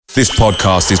This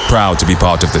podcast is proud to be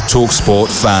part of the TalkSport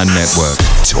Fan Network.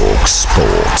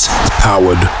 TalkSport.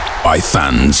 Powered by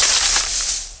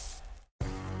fans.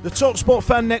 The TalkSport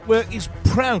Fan Network is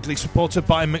proudly supported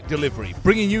by McDelivery,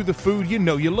 bringing you the food you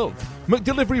know you love.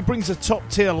 McDelivery brings a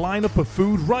top-tier lineup of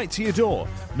food right to your door.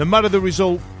 No matter the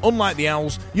result, unlike the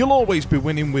Owls, you'll always be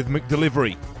winning with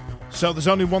McDelivery. So there's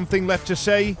only one thing left to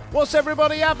say, what's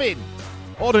everybody having?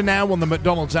 Order now on the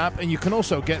McDonald's app, and you can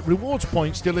also get rewards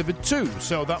points delivered too,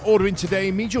 so that ordering today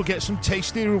means you'll get some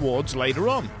tasty rewards later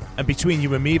on. And between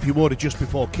you and me, if you order just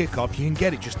before kickoff, you can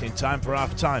get it just in time for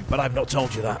half time, but I've not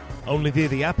told you that. Only via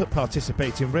the app at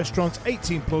participating restaurants,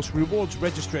 18 plus, rewards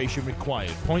registration required.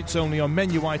 Points only on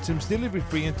menu items, delivery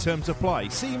free and terms apply.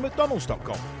 See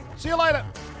mcdonalds.com. See you later.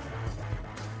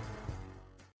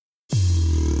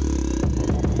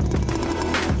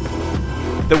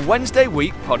 The Wednesday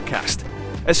Week Podcast.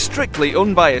 A strictly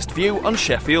unbiased view on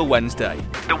Sheffield Wednesday,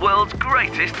 the world's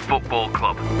greatest football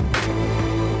club.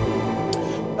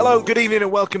 Hello, good evening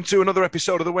and welcome to another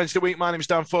episode of the Wednesday Week. My name is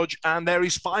Dan Fudge and there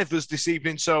is five of us this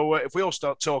evening, so if we all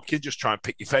start talking, just try and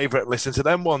pick your favourite and listen to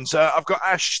them ones. I've got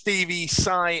Ash, Stevie,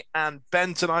 Si and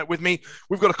Ben tonight with me.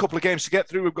 We've got a couple of games to get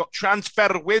through. We've got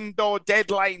transfer window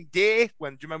deadline day. Do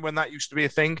you remember when that used to be a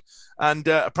thing? And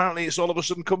apparently it's all of a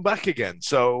sudden come back again.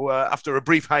 So after a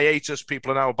brief hiatus,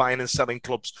 people are now buying and selling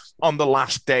clubs on the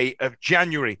last day of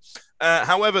January.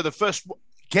 However, the first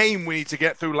game we need to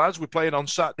get through, lads, we're playing on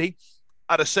Saturday.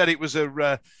 I'd have said it was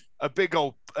a big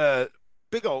old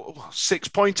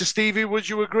 6-pointer, Stevie. Would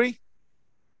you agree?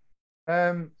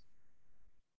 Yeah,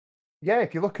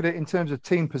 if you look at it in terms of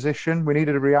team position, we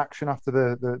needed a reaction after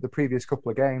the previous couple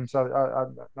of games. I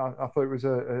thought it was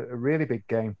a really big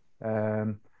game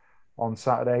on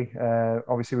Saturday.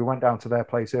 Obviously, we went down to their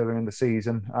place earlier in the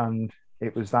season, and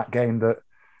it was that game that,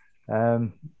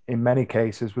 in many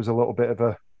cases, was a little bit of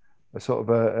a sort of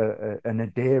a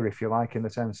nadir, if you like, in the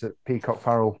sense that Peacock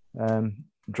Farrell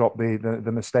dropped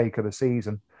the mistake of the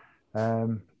season,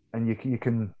 and you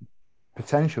can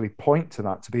potentially point to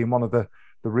that to being one of the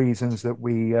reasons that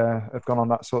we have gone on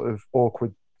that sort of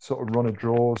awkward sort of run of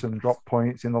draws and drop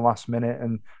points in the last minute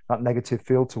and that negative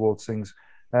feel towards things.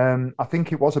 I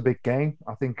think it was a big game.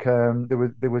 I think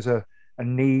there was a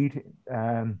need.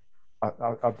 I'll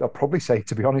probably say,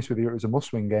 to be honest with you, it was a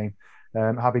must-win game,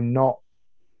 having not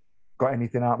got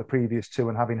anything out of the previous two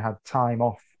and having had time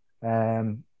off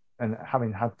and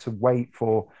having had to wait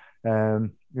for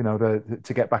to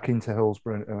get back into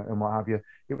Hillsborough and what have you.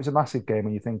 It was a massive game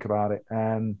when you think about it,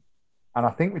 and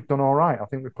I think we've done all right. I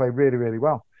think we played really, really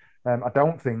well. I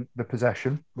don't think the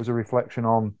possession was a reflection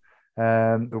on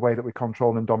the way that we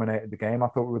controlled and dominated the game. I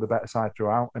thought we were the better side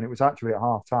throughout, and it was actually at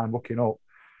half time looking up.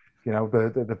 You know,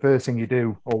 the first thing you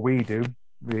do, or we do,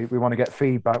 we want to get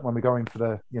feedback when we go in for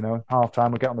the, half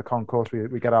time. We get on the concourse,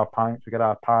 we get our pints, we get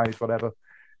our pies, whatever.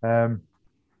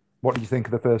 What did you think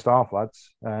of the first half, lads?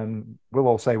 We'll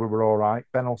all say we were all right.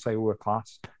 Ben will say we were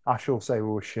class. Ash will say we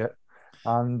were shit.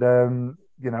 And,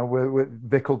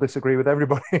 Vic will disagree with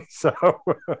everybody. So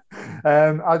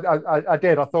I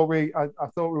did. I thought we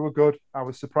were good. I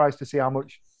was surprised to see how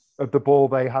much of the ball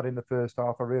they had in the first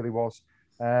half. I really was.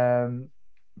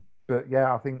 But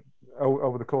yeah, I think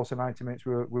over the course of 90 minutes,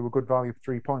 we were good value for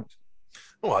 3 points.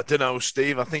 Oh, I don't know,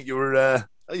 Steve. I think you were,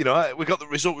 we got the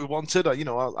result we wanted.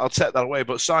 I'll take that away.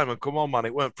 But Simon, come on, man.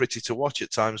 It weren't pretty to watch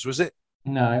at times, was it?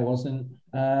 No, it wasn't.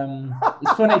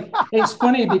 It's funny. It's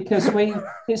funny because we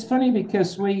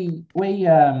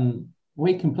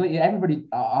completely, everybody,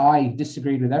 I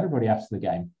disagreed with everybody after the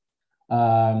game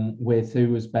with who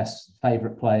was best,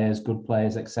 favourite players, good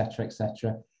players, etc.,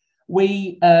 etc.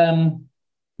 We...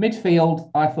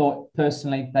 midfield, I thought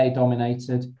personally they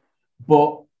dominated,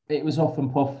 but it was off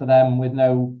and puff for them with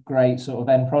no great sort of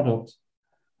end product.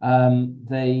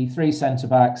 The three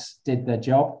centre-backs did their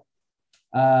job,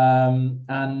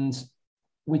 and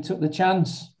we took the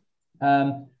chance.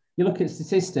 You look at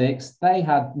statistics, they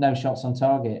had no shots on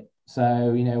target.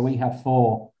 So, we had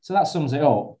 4. So that sums it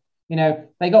up.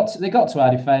 They got to our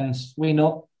defence, we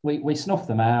snuffed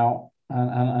them out,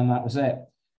 and that was it.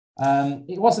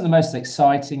 It wasn't the most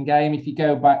exciting game. If you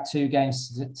go back 2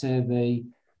 games to the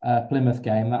Plymouth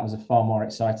game, that was a far more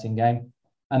exciting game.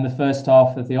 And the first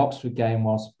half of the Oxford game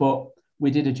was. But we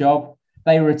did a job.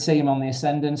 They were a team on the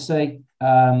ascendancy.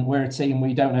 We're a team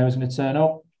we don't know who's going to turn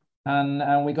up.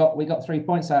 And we got 3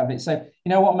 points out of it. So, you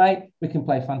know what, mate? We can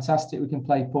play fantastic. We can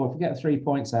play poor. If we get 3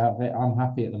 points out of it, I'm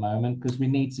happy at the moment because we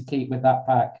need to keep with that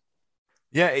pack.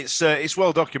 Yeah, it's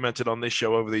well documented on this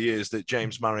show over the years that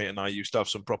James Marriott and I used to have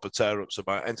some proper tear-ups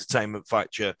about entertainment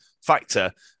factor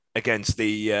against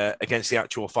the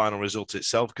actual final result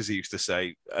itself, because he used to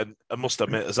say, and I must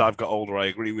admit, as I've got older, I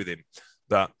agree with him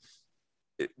that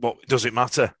does it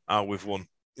matter how we've won?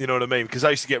 You know what I mean? Because I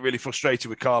used to get really frustrated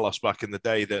with Carlos back in the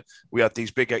day that we had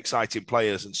these big, exciting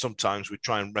players, and sometimes we'd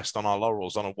try and rest on our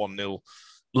laurels on a 1-0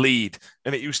 lead,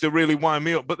 and it used to really wind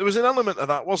me up. But there was an element of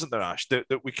that, wasn't there, Ash,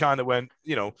 that we kind of went,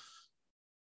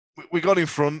 we got in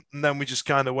front, and then we just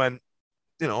kind of went,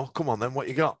 come on then, what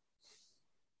you got?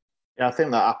 Yeah, I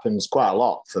think that happens quite a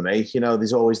lot for me.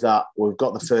 There's always that we've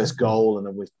got the first goal, and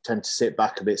then we tend to sit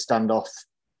back a bit, stand off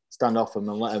them,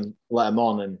 and let them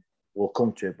on, and we'll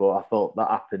come to it. But I thought that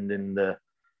happened in the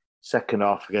second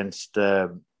half against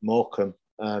Morecombe.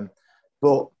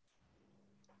 But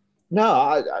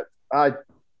no, I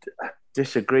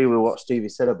disagree with what Stevie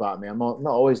said about me. I'm not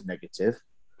always negative.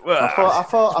 Well, I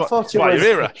thought it why was.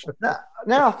 You're here, Ash.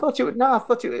 I thought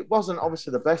it wasn't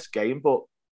obviously the best game, but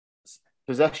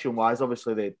possession-wise,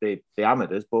 obviously they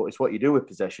hammered us, but it's what you do with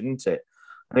possession, isn't it?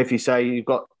 And if you say you've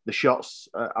got the shots,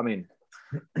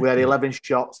 we had 11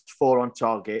 shots, 4 on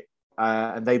target,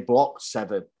 and they blocked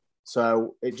 7.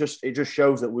 So it just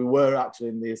shows that we were actually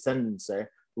in the ascendancy.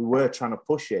 We were trying to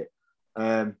push it.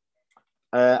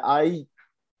 I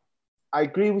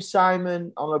agree with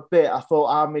Simon on a bit. I thought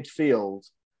our midfield,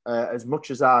 as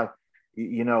much as I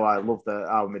love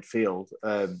our midfield,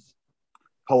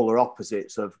 polar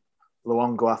opposites of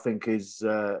Luongo, I think is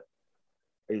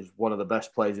one of the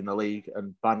best players in the league,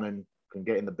 and Bannon can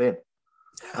get in the bin.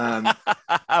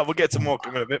 We'll get to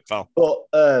Morecombe in a bit, pal. But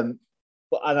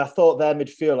I thought their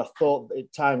midfield, I thought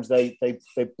at times they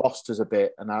bossed us a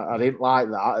bit, and I didn't like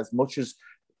that as much as,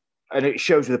 and it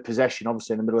shows with the possession,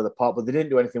 obviously in the middle of the park, but they didn't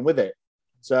do anything with it.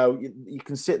 So you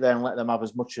can sit there and let them have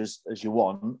as much as you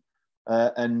want,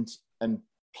 and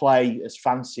play as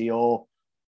fancy or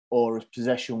as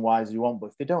possession-wise as you want. But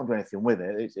if they don't do anything with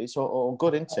it, it's all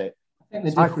good, isn't it? I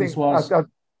think the difference was...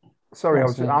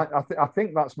 I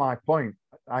think that's my point.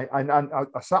 I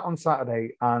sat on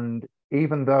Saturday, and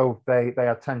even though they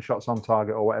had 10 shots on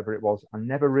target or whatever it was, I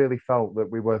never really felt that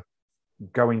we were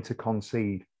going to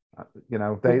concede.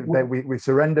 We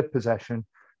surrendered possession.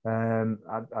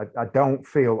 I don't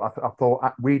feel. I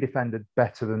thought we defended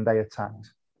better than they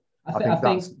attacked. I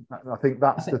think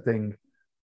that's the thing.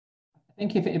 I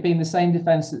think if it had been the same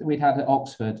defence that we'd had at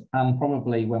Oxford, and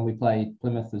probably when we played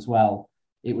Plymouth as well,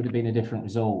 it would have been a different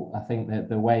result. I think that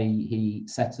the way he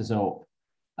set us up,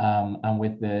 and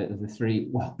with the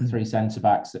three centre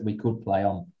backs that we could play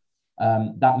on,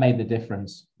 that made the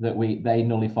difference. That they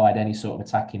nullified any sort of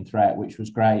attacking threat, which was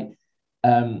great.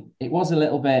 It was a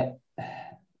little bit.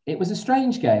 It was a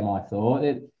strange game, I thought.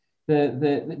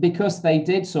 Because they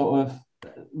did sort of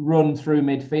run through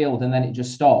midfield, and then it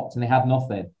just stopped, and they had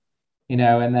nothing.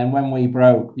 And then when we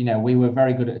broke, we were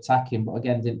very good at attacking, but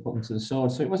again, didn't put them to the sword.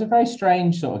 So it was a very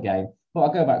strange sort of game. But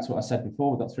I'll go back to what I said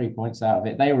before. We got 3 points out of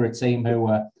it. They were a team who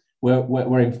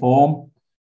were in form,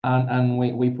 and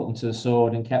we put them to the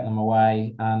sword and kept them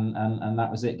away, and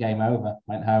that was it. Game over.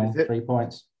 Went home. 3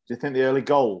 points. Do you think the early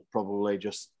goal probably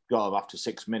just got him after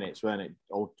 6 minutes, wasn't it?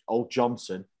 Old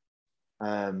Johnson,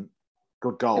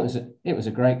 good goal. It was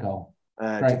a great goal. Do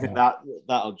you think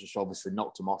that'll just obviously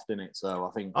knocked him off, didn't it?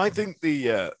 So I think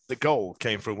the goal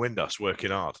came from Windass working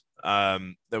hard.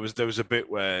 There was a bit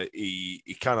where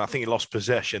he kind of, I think he lost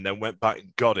possession, then went back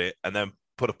and got it, and then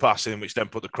put a pass in, which then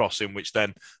put the cross in, which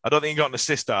then I don't think he got an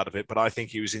assist out of it, but I think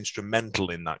he was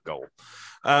instrumental in that goal.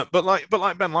 But like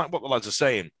Ben, like what the lads are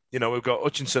saying, we've got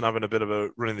Hutchinson having a bit of a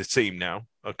run in the team now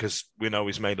because we know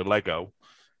he's made a Lego.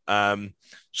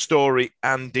 Story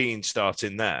and Dean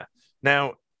starting there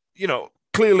now.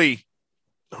 Clearly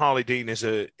Harley Dean is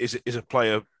a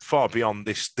player far beyond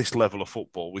this level of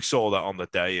football. We saw that on the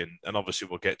day, and obviously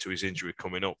we'll get to his injury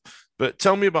coming up. But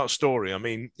tell me about Story. I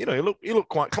mean, he looked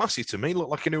quite classy to me. He looked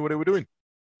like he knew what he was doing.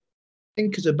 I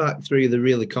think as a back three, they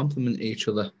really complement each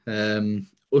other.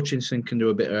 Hutchinson can do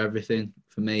a bit of everything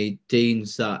for me.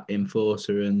 Dean's that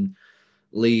enforcer and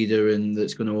leader, and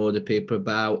that's going to order people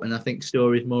about. And I think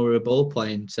Story's more of a ball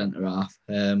playing centre half.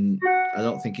 I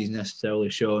don't think he's necessarily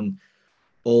shown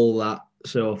all that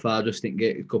so far. I just didn't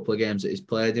get a couple of games that he's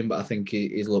played in, but I think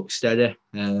he's looked steady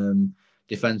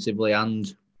defensively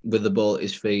and with the ball at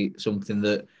his feet, something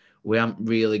that we haven't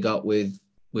really got with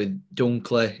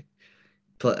Dunkley.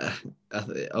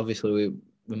 Obviously,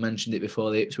 we mentioned it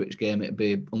before the Ipswich game. It'd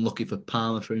be unlucky for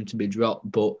Palmer for him to be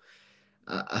dropped, but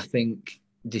I think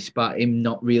despite him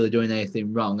not really doing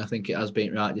anything wrong, I think it has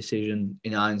been the right decision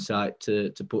in hindsight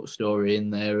to put Story in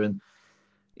there. And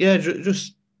yeah,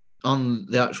 just on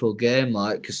the actual game,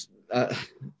 because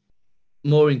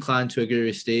more inclined to agree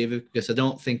with Steve, because I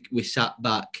don't think we sat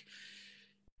back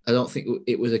I don't think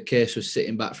it was a case of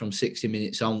sitting back from 60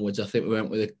 minutes onwards. I think we went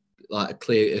with a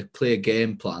clear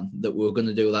game plan that we were going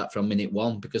to do that from minute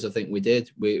one, because I think we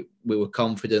did. We were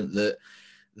confident that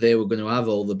they were going to have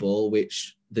all the ball,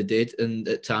 which they did, and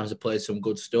at times they played some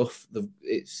good stuff.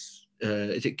 Is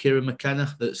it Kieran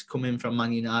McKenna that's come in from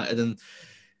Man United, and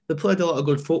they played a lot of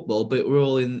good football, but we're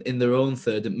all in their own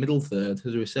third and middle third.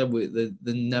 As we said,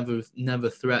 they never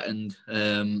threatened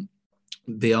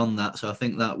beyond that. So I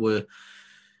think that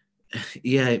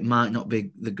it might not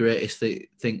be the greatest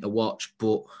thing to watch,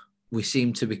 but we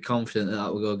seem to be confident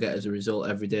that we'll go get as a result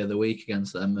every day of the week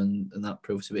against them, and that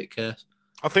proves to be the case.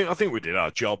 I think we did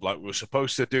our job like we were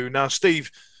supposed to do. Now,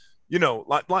 Steve,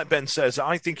 like Ben says,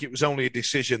 I think it was only a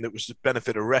decision that was the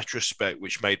benefit of retrospect,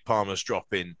 which made Palmer's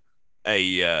drop in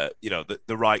the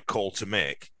right call to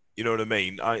make. You know what I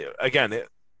mean?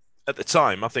 At the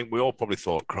time, I think we all probably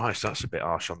thought, Christ, that's a bit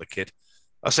harsh on the kid.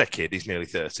 I say kid, he's nearly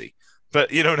 30.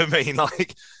 But you know what I mean?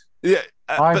 Like, yeah.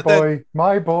 My boy.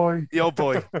 Your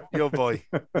boy.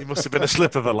 He must have been a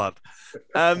slip of a lad.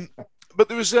 But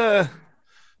there was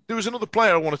another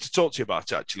player I wanted to talk to you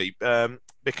about, actually,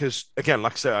 because, again,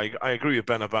 like I say, I agree with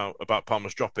Ben about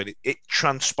Palmer's dropping. It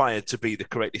transpired to be the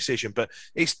correct decision, but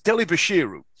it's Deli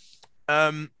Bashiru.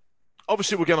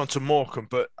 Obviously, we'll get on to Morecombe,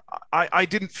 but I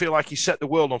didn't feel like he set the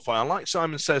world on fire. Like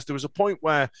Simon says, there was a point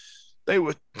where they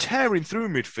were tearing through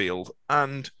midfield,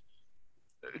 and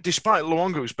despite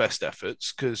Luongo's best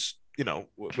efforts, because,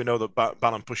 we know that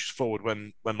Bannon pushes forward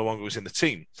when Luongo was in the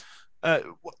team,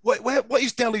 what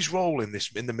is Deli's role in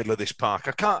the middle of this park?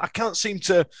 I can't seem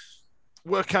to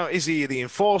work out. Is he the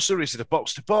enforcer? Is it a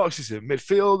box to box? Is it a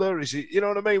midfielder? Is it, you know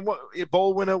what I mean? What a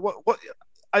ball winner? What?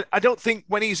 I don't think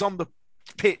when he's on the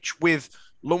pitch with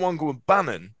Luongo and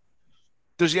Bannon,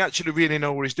 does he actually really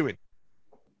know what he's doing?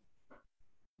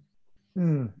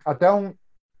 I don't.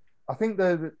 I think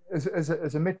as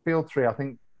a midfield three, I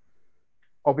think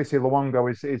obviously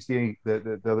Luongo is the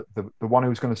one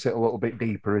who's going to sit a little bit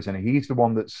deeper, isn't he? He's the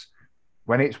one that's,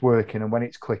 when it's working and when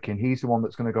it's clicking, he's the one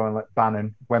that's going to go and let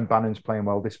Bannon, when Bannon's playing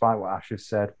well, despite what Ash has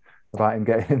said about him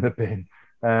getting in the bin.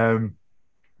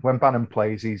 When Bannon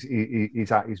plays,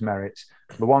 he's at his merits.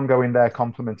 Luongo in there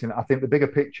complementing. I think the bigger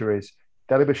picture is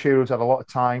Deli Bashiru's had a lot of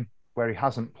time where he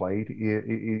hasn't played.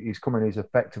 He's coming, he's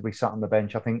effectively sat on the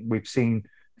bench. I think we've seen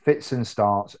fits and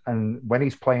starts, and when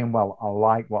he's playing well, I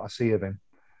like what I see of him.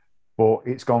 But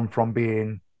it's gone from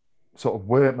being sort of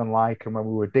workmanlike, and when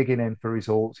we were digging in for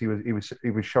results, he was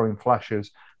showing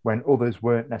flashes when others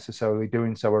weren't necessarily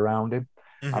doing so around him.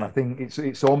 Mm-hmm. And I think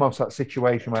it's almost that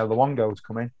situation where Luongo's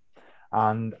come in,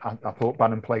 and I thought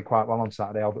Bannon played quite well on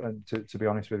Saturday. And to be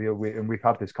honest with you, we've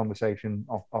had this conversation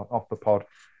off the pod.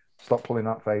 Stop pulling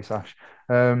that face, Ash.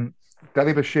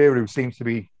 Deli Bashiru seems to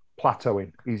be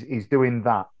plateauing. He's doing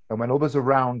that, and when others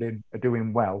around him are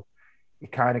doing well, he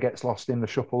kind of gets lost in the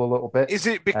shuffle a little bit. Is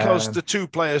it because the two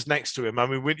players next to him? I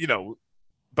mean,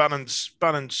 Bannon's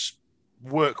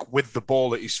work with the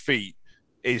ball at his feet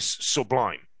is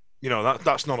sublime.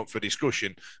 That's not up for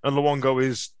discussion. And Luongo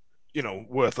is,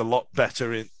 worth a lot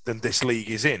better than this league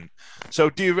is in.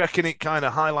 So, do you reckon it kind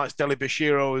of highlights Deli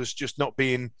Bashiru as just not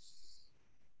being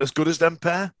as good as them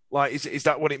pair? Like, is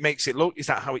that what it makes it look? Is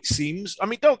that how it seems? I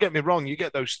mean, don't get me wrong. You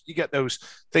get those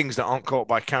things that aren't caught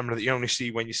by camera that you only see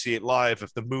when you see it live,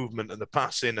 of the movement and the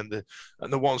passing and the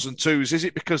ones and twos. Is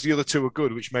it because the other two are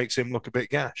good, which makes him look a bit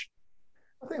gash?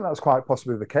 I think that's quite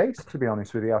possibly the case, to be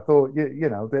honest with you. I thought,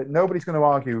 that nobody's going to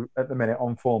argue at the minute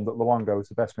on form that Luongo is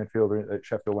the best midfielder at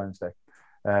Sheffield Wednesday.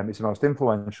 He's the most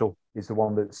influential. He's the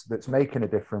one that's making a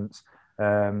difference.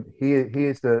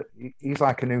 He's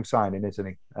like a new signing, isn't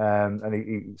he? And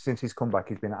he since he's come back,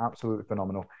 he's been absolutely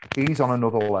phenomenal. He's on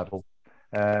another level.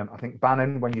 I think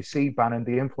Bannon, when you see Bannon,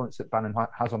 the influence that Bannon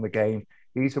has on the game,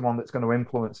 he's the one that's going to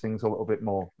influence things a little bit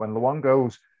more. When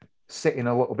Luongo's sitting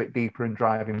a little bit deeper and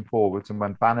driving forwards, and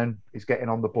when Bannon is getting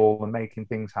on the ball and making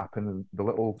things happen, the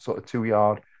little sort of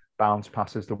 2-yard bounce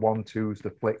passes, the 1-2s, the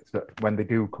flicks, that when they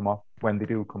do come off,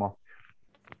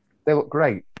 they look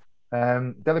great.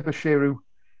 Deli Bashiru,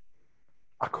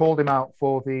 I called him out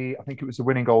for I think it was the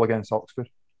winning goal against Oxford.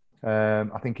 I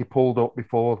think he pulled up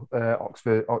before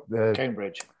Oxford.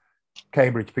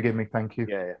 Cambridge, forgive me, thank you.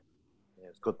 Yeah,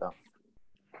 it's good that.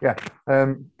 Yeah,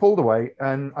 pulled away,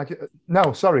 and Ash. The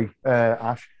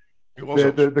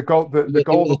goal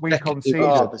that we conceded.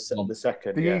 The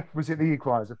second. Was it the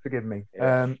equaliser? Forgive me.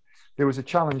 Yeah. There was a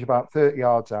challenge about 30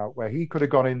 yards out where he could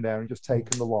have gone in there and just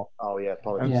taken the lot. Oh yeah,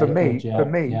 and for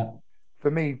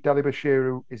me, Deli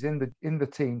Bashiru is in the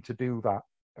team to do that.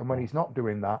 And when he's not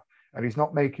doing that, and he's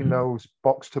not making those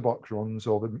box-to-box runs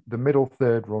or the middle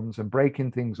third runs and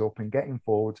breaking things up and getting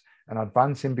forwards and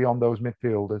advancing beyond those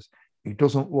midfielders, he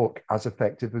doesn't look as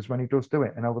effective as when he does do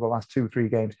it. And over the last 2-3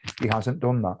 games, he hasn't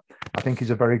done that. I think he's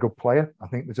a very good player. I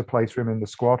think there's a place for him in the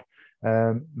squad.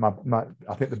 I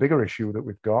think the bigger issue that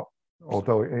we've got,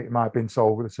 although it might have been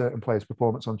solved with a certain player's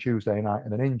performance on Tuesday night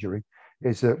and an injury,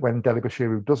 is that when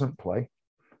Dele-Bashiru doesn't play,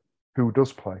 who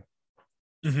does play?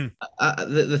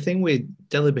 Mm-hmm. The thing with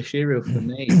Dele-Bashiru for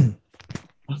me,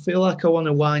 I feel like I want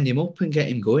to wind him up and get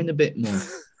him going a bit more.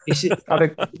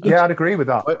 I'd agree with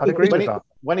that. I'd agree with that.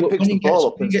 When he picks the ball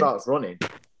up and starts running,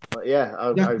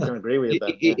 I can agree with you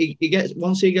there. He gets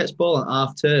once he gets ball at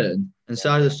half turn and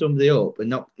sizes somebody up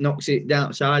and knocks it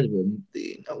down side of him,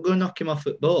 you're not going to knock him off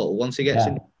at ball once he gets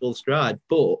in full stride.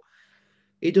 But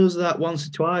he does that once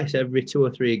or twice every 2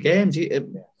 or 3 games.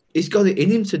 He's got it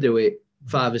in him to do it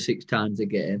 5 or 6 times a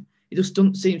game. He just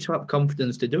doesn't seem to have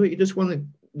confidence to do it. You just want to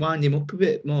wind him up a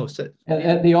bit more.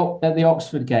 At the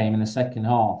Oxford game in the second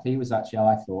half, he was actually,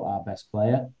 I thought, our best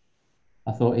player.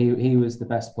 I thought he was the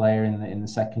best player in the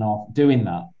second half doing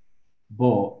that.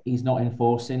 But he's not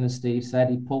enforcing, as Steve said.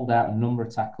 He pulled out a number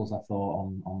of tackles, I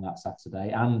thought, on that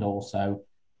Saturday and also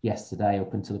yesterday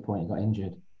up until the point he got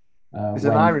injured. There's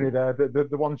an irony there.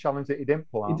 The one challenge that he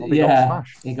didn't pull out, he got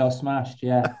smashed. He got smashed,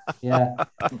 yeah.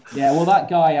 Well, that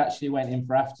guy actually went in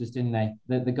for afters, didn't he?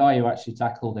 The guy who actually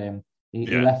tackled him, he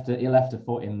left a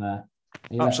foot in there.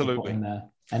 Absolutely.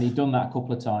 And he'd done that a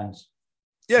couple of times.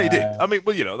 Yeah, he did. I mean,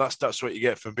 well, that's what you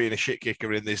get from being a shit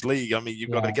kicker in this league. I mean,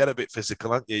 you've got to get a bit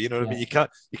physical, haven't you? You know what I mean?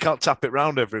 You can't tap it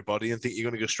round everybody and think you're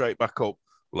going to go straight back up.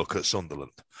 Look at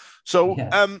Sunderland. So,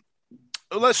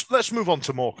 let's move on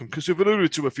to Morecambe, because we've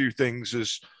alluded to a few things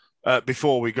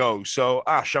before we go. So,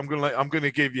 Ash, I'm going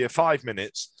to give you 5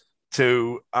 minutes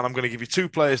and I'm going to give you 2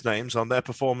 players' names on their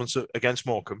performance against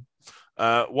Morecambe.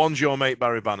 One's your mate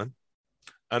Barry Bannon,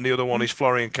 and the other one is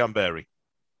Florian Kamberi.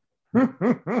 How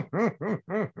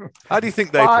do you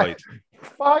think they played?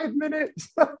 5 minutes.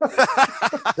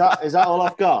 Is that all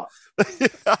I've got? Is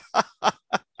that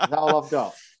all I've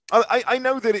got? I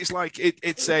know that it's like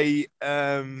it's a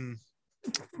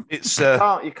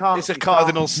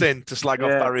cardinal sin to slag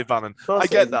off Barry Bannon. I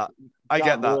get that.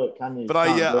 But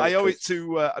I owe it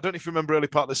to I don't know if you remember early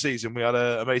part of the season, we had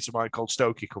a mate of mine called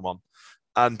Stokey come on.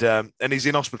 And he's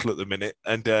in hospital at the minute,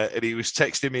 and he was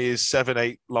texting me his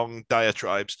 7-8 long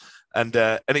diatribes, and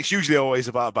it's usually always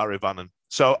about Barry Bannon.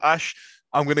 So Ash,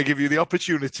 I'm going to give you the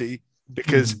opportunity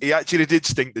because he actually did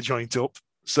stink the joint up.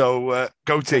 So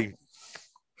go team.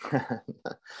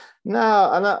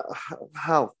 No, and I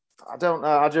don't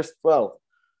know. I just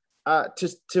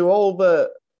to all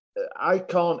the I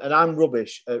can't, and I'm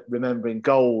rubbish at remembering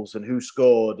goals and who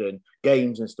scored and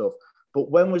games and stuff. But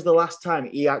when was the last time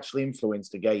he actually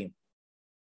influenced a game?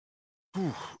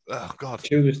 Oh, God.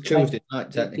 Tuesday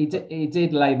night, technically. He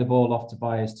did lay the ball off to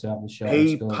Byers to have the shot.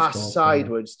 He passed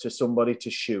sideways to somebody to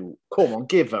shoot. Come on,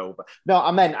 give over. No,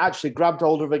 I meant actually grabbed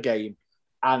hold of a game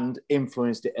and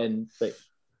influenced it.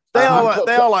 They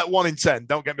are like 1 in 10,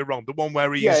 don't get me wrong. The one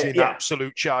where he's in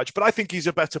absolute charge. But I think he's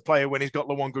a better player when he's got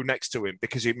Luongo next to him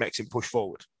because he makes him push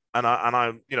forward. And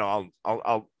I'll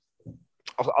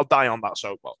die on that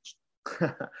soapbox.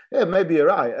 Yeah, maybe you're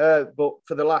right. But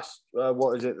for the last,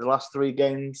 the last 3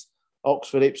 games,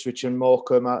 Oxford, Ipswich and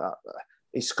Morecambe,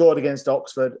 he scored against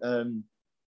Oxford.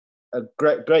 A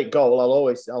great goal.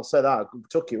 I'll say that. He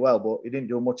took it well, but he didn't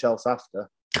do much else after.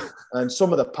 And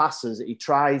some of the passes that he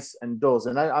tries and does,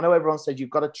 and I know everyone said you've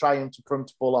got to try him for him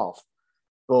to pull off,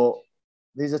 but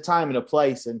there's a time and a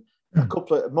place. And a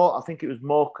couple of more, I think it was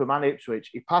Morecambe and Ipswich,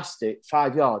 he passed it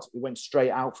 5 yards. He went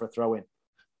straight out for a throw in.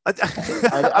 I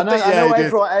know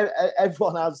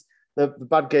everyone has the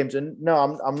bad games, and no,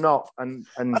 I'm not. And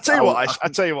I tell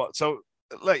you what. So,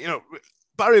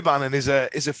 Barry Bannon is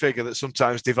a figure that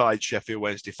sometimes divides Sheffield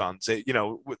Wednesday fans.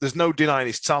 There's no denying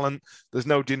his talent. There's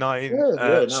no denying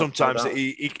sometimes that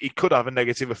he could have a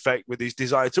negative effect with his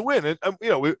desire to win, and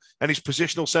his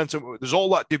positional sentiment. There's all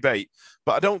that debate,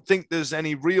 but I don't think there's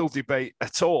any real debate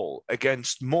at all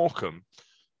against Morecambe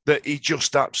that he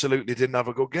just absolutely didn't have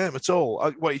a good game at all.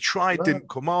 What he tried didn't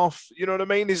come off. You know what I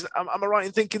mean? Am I right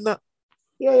in thinking that?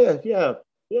 Yeah.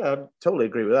 I totally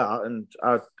agree with that. And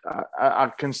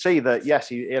I can see that, yes,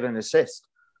 he had an assist.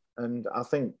 And I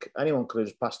think anyone could have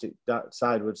just passed it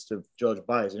sideways to George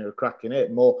Byers and he was cracking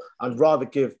it more. I'd rather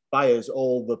give Byers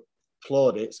all the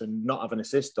plaudits and not have an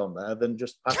assist on there than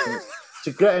just passing it.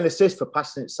 To get an assist for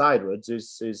passing it sideways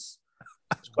is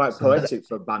it's quite poetic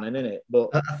for Bannon, isn't it? But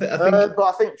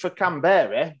I think for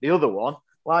Kamberi, the other one,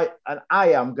 and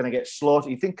I am going to get slaughtered.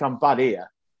 You think I'm bad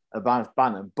here about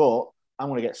Bannon, but I'm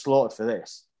going to get slaughtered for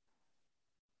this.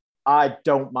 I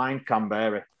don't mind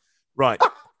Canberra. Right.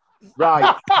 Right.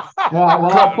 Right. Well,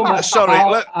 I'll put my,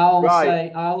 Sorry,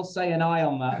 I'll say an eye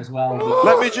on that as well.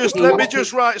 Let me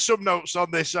just write some notes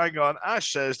on this. Hang on.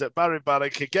 Ash says that Barry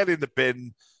Bannock can get in the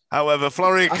bin. However,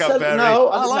 Florian Canberra,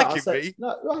 I like him. I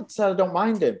said I don't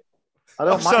mind him. I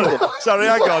don't mind him. Sorry,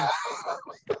 hang on.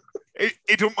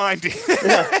 He don't mind him.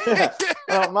 I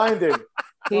don't mind him.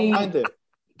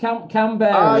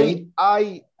 Canberra.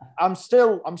 I'm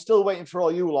still waiting for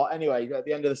all you lot anyway at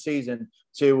the end of the season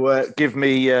to give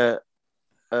me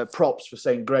props for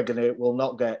saying Gregory will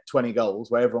not get 20 goals,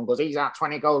 where everyone goes, he's at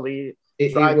 20 goals.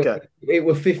 Striker. It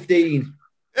were 15.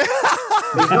 He's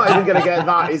not even going to get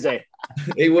that, is he?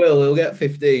 He will. He'll get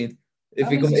 15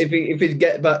 if he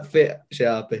get back fit,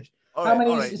 sharpish. How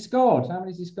many has he scored?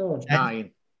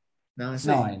 9.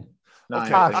 Nine.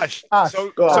 Okay. Ash.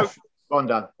 Go on,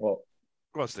 Dan. What?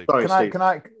 Go on, Steve. Sorry, Steve. Can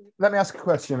I? Let me ask a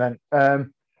question then.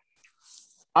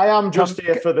 I am just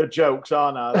here for the jokes,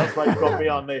 aren't I? That's why you got me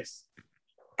on this.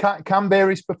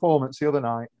 Canberra's performance the other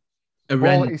night.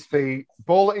 Ball at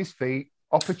his feet.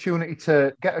 Opportunity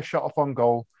to get a shot off on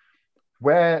goal.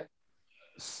 We're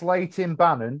slating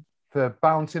Bannon for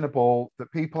bouncing a ball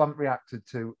that people haven't reacted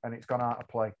to, and it's gone out of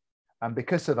play. And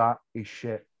because of that, he's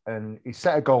shit. And he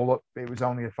set a goal up. It was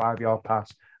only a 5-yard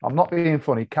pass. I'm not being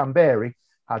funny. Canberra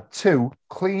had 2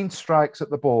 clean strikes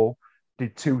at the ball,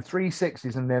 did 2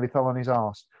 360s and nearly fell on his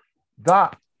arse.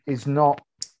 That is not,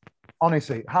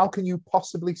 honestly, how can you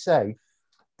possibly say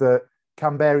that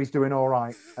Canberra's doing all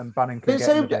right and Bannon can get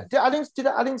in the bin? I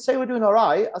didn't say we're doing all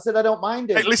right. I said I don't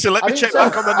mind it. Hey, listen, let me check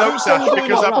back on the notes, Ash,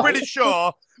 because I'm pretty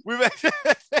sure we I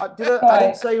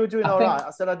didn't say we're doing all right.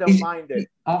 I said I don't mind it.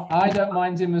 I don't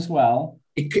mind him as well.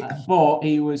 But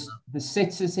the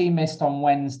sitters he missed on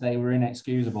Wednesday were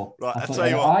inexcusable. Right,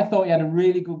 I thought he had a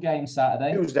really good game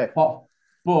Saturday. Tuesday. But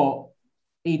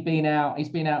he's been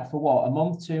out for what, a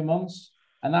month, 2 months?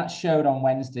 And that showed on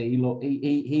Wednesday.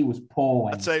 He was poor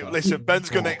Wednesday. I'd say, listen, Ben's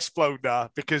going to explode now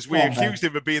because we accused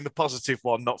him of being the positive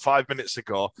one not 5 minutes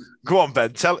ago. Go on,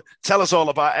 Ben. Tell us all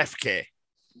about FK.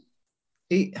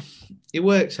 He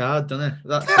works hard, doesn't he?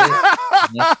 That's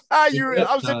it. I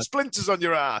was in splinters on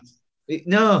your ass.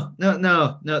 No,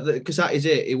 because that is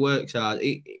it. He works hard.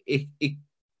 He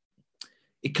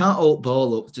can't hold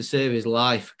ball up to save his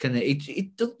life, can he?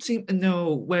 He doesn't seem to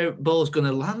know where ball's going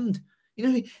to land. You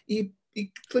know, you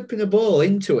clipping a ball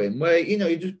into him where, you know,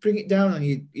 you just bring it down on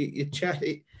your chest.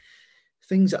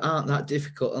 Things that aren't that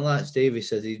difficult. And like Stevie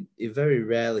says, he very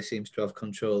rarely seems to have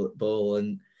control of the ball.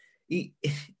 And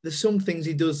there's some things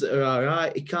he does that are all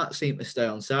right. He can't seem to stay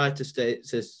on side to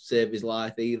save his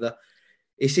life either.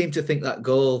 He seemed to think that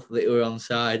goal that he were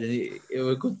onside, and it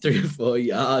was a good 3 or 4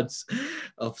 yards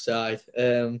offside.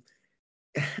 I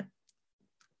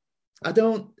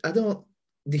don't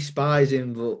despise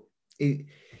him, but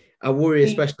I worry,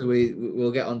 especially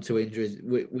we'll get onto injuries.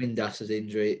 With Windas's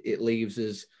injury, it leaves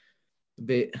us a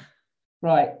bit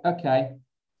right. Okay,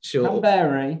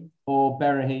 Canberra or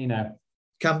Berahino?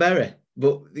 Canberra.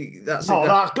 But that's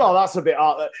that's a bit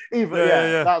hard.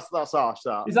 That's harsh.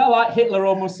 That is that like Hitler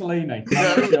or Mussolini?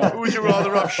 Who would you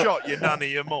rather have shot, your nanny,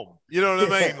 your mum? You know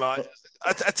what I mean? Like,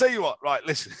 I tell you what. Right,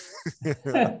 listen.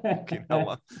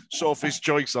 Sophie's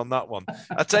choice on that one.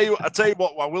 I tell you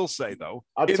what. I will say though,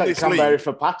 I'd take Canberra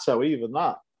for Pato, even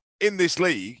that. In this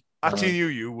league,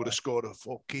 Atinuyu would have scored a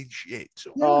fucking shit.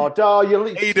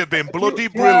 He'd have been bloody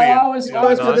brilliant. Do you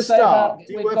work for the Star?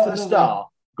 Do you work for the Star?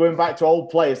 Going back to old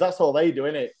players, that's all they do,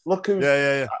 innit? Look who's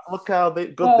look how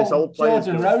good this old player.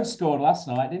 Jordan Rhodes scored last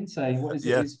night, didn't he? What is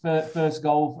it? His first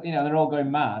goal? You know, they're all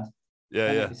going mad.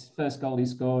 His first goal he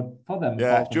scored for them.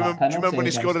 Yeah. Do you remember when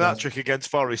he scored an hat-trick against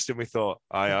Forest and we thought,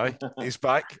 aye, he's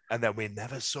back, and then we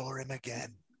never saw him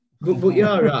again. But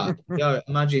you're right.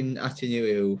 Imagine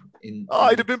Atinuyu in.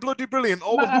 He'd have been bloody brilliant.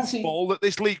 All the hoofball that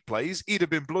this league plays, he'd have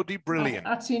been bloody brilliant.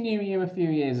 Atinuyu a few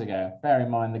years ago. Bear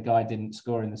in mind the guy didn't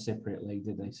score in the Cypriot League,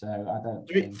 did he? So I don't.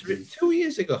 2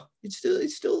 years ago, it's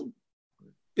still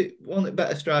one of the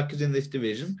better strikers in this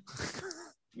division.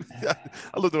 I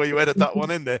love the way you edit that one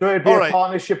in there. So it'd be a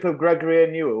partnership of Gregory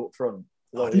and you up front.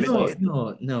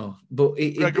 No. But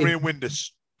Gregory and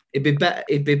Windus. It'd be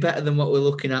better than what we're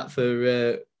looking at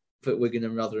for Wigan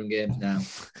and Rotherham games now.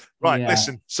 Right,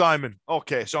 listen, Simon.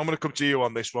 Okay, so I'm going to come to you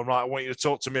on this one. Right, I want you to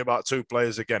talk to me about 2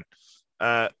 players again.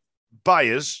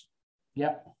 Byers.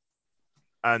 Yep.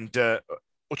 And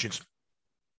Hutchinson.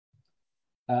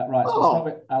 Right,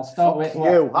 so I'll start with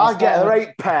you. I get a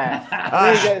great pair.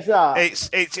 Who gets that?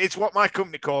 It's what my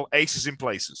company call aces in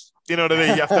places. You know what I mean?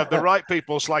 You have to have the right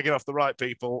people slagging off the right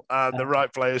people and the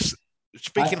right players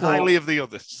speaking highly of the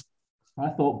others. I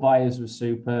thought Byers was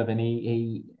superb, and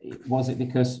he was it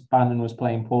because Bannon was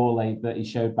playing poorly that he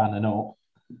showed Bannon up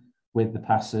with the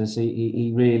passes?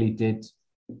 He really did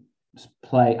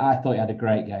play. I thought he had a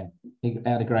great game. He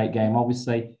had a great game.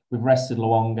 Obviously, we've rested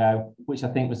Luongo, which I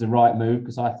think was the right move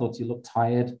because I thought he looked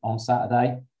tired on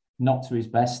Saturday. Not to his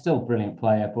best. Still a brilliant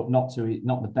player, but not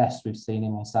the best we've seen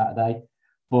him on Saturday.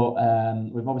 But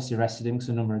we've obviously rested him because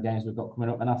a number of games we've got coming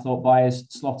up. And I thought Byers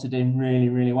slotted in really,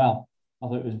 really well. I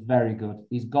thought it was very good.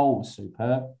 His goal was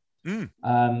superb.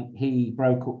 He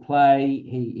broke up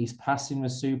play. His passing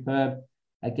was superb.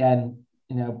 Again,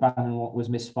 Bannon was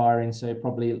misfiring, so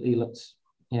probably he looked,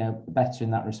 better in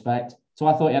that respect. So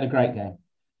I thought he had a great game.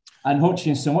 And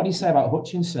Hutchinson, what do you say about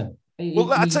Hutchinson?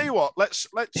 Well, I tell you what, let's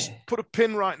put a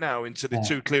pin right now into the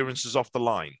 2 clearances off the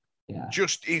line. Yeah.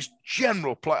 Just his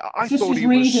general play. I just thought his he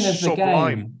was reading of the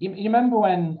sublime. game. You remember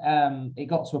when it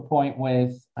got to a point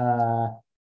with Glenn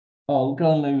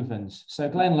Louvens. So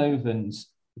Glenn Louvens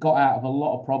got out of a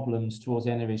lot of problems towards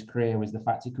the end of his career was the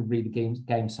fact he could read the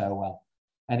game so well.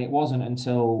 And it wasn't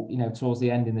until, towards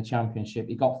the end in the championship,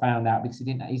 he got found out because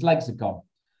his legs had gone.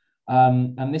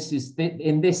 And this is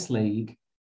in this league,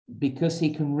 because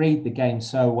he can read the game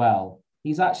so well,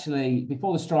 he's actually,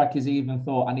 before the strikers even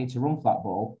thought, I need to run for that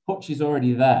ball, Hutch is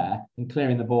already there and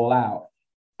clearing the ball out.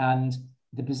 And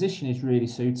the position is really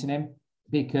suiting him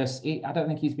because I don't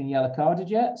think he's been yellow carded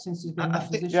yet since he's been in that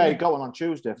position. Yeah, he got one on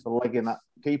Tuesday for legging that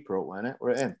keeper up, wasn't it? Were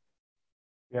it him?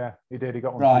 Yeah, he did. He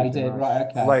got one. Right, he did. Right,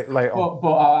 okay. Late on.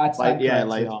 But I'd stand corrected.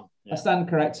 Late on. Yeah. I stand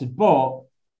corrected, but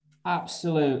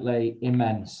absolutely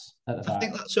immense at the back. I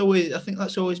think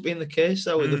that's always been the case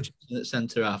though with Hutchinson at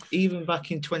centre half. Even back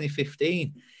in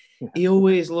 2015, he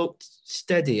always looked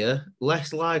steadier,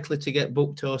 less likely to get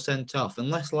booked or sent off, and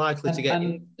less likely to get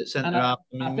in at centre half.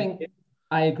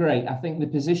 I agree. I think the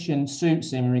position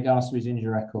suits him in regards to his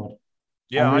injury record.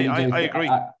 Yeah, I agree.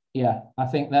 I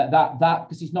think that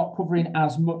because he's not covering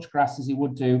as much grass as he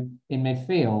would do in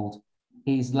midfield,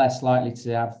 he's less likely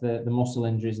to have the muscle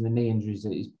injuries and the knee injuries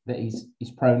that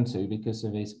he's prone to because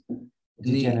of his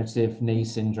degenerative knee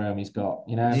syndrome he's got.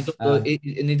 And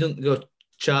he doesn't go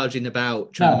charging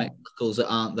about trying to make tackles that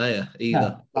aren't there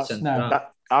either.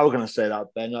 I was going to say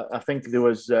that, Ben. I think there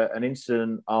was an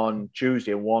incident on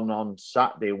Tuesday and one on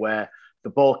Saturday where the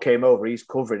ball came over, he's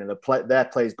covering, and their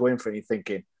player's going for it, and you're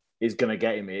thinking, he's going to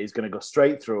get him here. He's going to go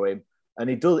straight through him. And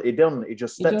he doesn't. He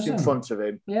just steps in front of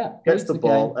him, gets the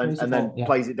ball, and then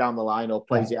plays it down the line or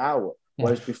plays it out.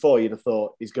 Whereas before, you'd have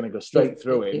thought he's going to go straight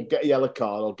through him, get a yellow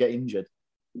card or get injured.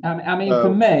 I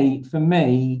mean, for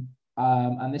me,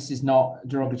 and this is not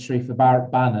derogatory for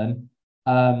Bannon,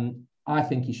 I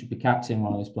think he should be captain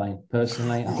while he's playing.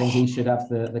 Personally, I think he should have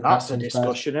the captain. That's a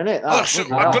discussion, isn't it?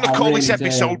 I'm going to call this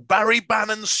episode Barry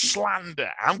Bannon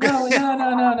slander.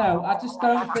 No. I just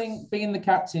don't think being the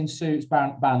captain suits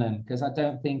Bannon because I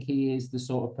don't think he is the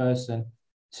sort of person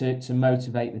to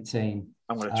motivate the team.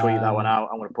 I'm going to tweet that one out.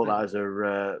 I'm going to put that as a.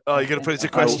 You're going to put it as a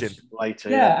question later.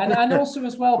 Yeah, and also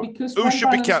as well because who should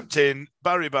be captain?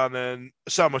 Barry Bannon,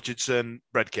 Sam Hutchinson,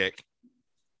 Bread Cake.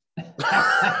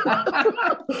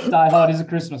 Die Hard is a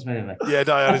Christmas movie. Yeah,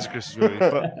 Die Hard is a Christmas movie.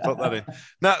 Put that in.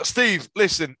 Now, Steve,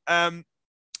 listen. A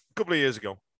couple of years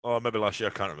ago, or maybe last year,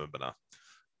 I can't remember now.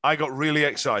 I got really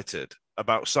excited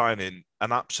about signing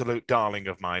an absolute darling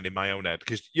of mine in my own head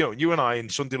because you and I in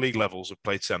Sunday League levels have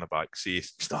played centre back. So you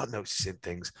start noticing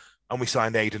things, and we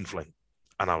signed Aidan Flynn,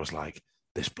 and I was like,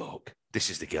 "This bloke, this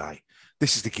is the guy,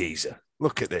 this is the geezer.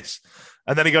 Look at this."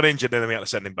 And then he got injured, and then we had to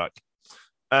send him back.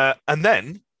 And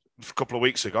then a couple of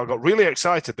weeks ago, I got really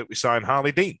excited that we signed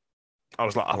Harley Dean. I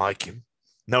was like, I like him.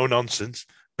 No nonsense.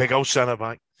 Big old centre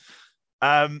back.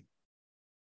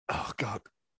 Oh God.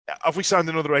 Have we signed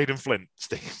another Aidan Flynn,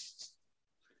 Steve?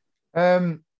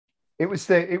 It was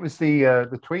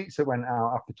the tweets that went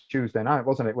out after Tuesday night,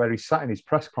 wasn't it? Where he sat in his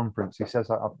press conference. He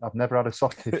says, "I've never had a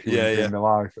soft tissue in my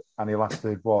life," and he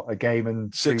lasted a game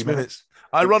and 6 minutes.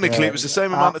 Ironically, it was the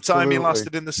same amount of time he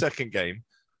lasted in the second game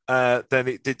than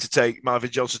it did to take Marvin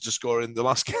Johnson to score in the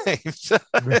last game. So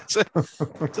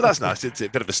that's nice. It's a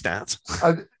bit of a stat.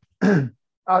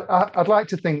 I'd like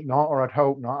to think not, or I'd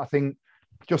hope not. I think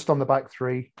just on the back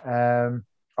three,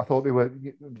 I thought they were.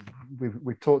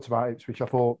 We've talked about Ipswich. I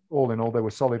thought all in all they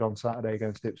were solid on Saturday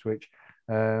against Ipswich.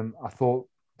 I thought,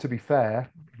 to be fair,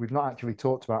 we've not actually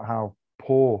talked about how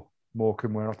poor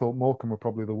Morecombe were. I thought Morecombe were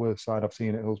probably the worst side I've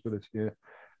seen at Hillsborough this year.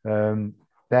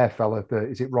 Their fella,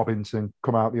 is it Robinson,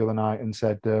 come out the other night and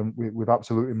said we've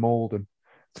absolutely mauled them.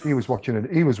 He was watching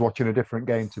a different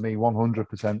game to me,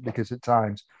 100%, because at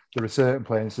times there are certain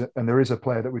players, and there is a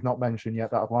player that we've not mentioned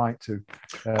yet that I'd like to.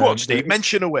 Go on, Steve.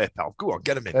 Mention away, pal. Go on,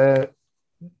 get him in.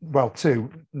 Two.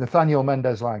 Nathaniel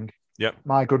Mendez-Lang. Yep.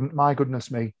 My goodness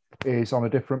me, is on a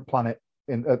different planet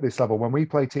at this level. When we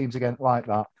play teams again like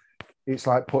that, it's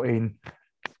like putting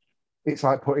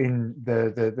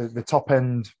the top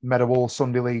end Meadowhall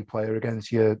Sunday League player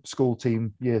against your school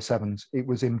team year sevens. It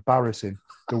was embarrassing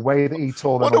the way that he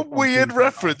tore them. What a weird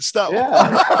reference that Yeah,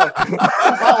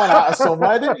 that one out of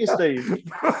somewhere, didn't you, Steve?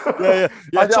 Yeah.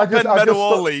 Top end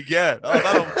Meadowhall League. Yeah,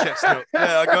 that old chestnut.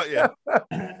 Yeah, I got you.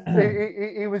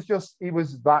 He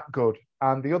was that good.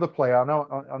 And the other player, I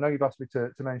know you've asked me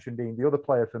to mention Dean. The other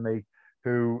player for me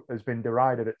who has been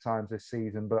derided at times this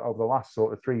season, but over the last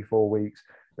sort of 3-4 weeks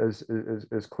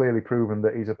has clearly proven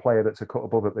that he's a player that's a cut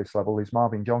above at this level. Is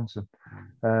Marvin Johnson.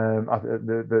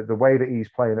 The way that he's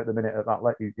playing at the minute at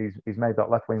that he's made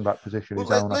that left wing back position his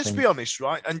own. Let's be honest,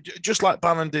 right? And just like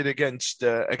Bannon did against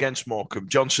Morecombe,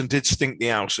 Johnson did stink the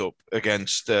house up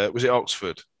against was it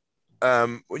Oxford?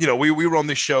 We were on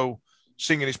this show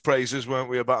singing his praises,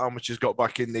 weren't we, about how much he's got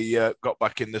back in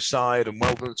the side and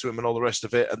well done to him and all the rest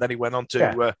of it. And then he went on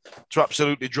to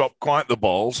absolutely drop quite the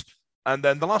balls. And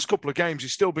then the last couple of games,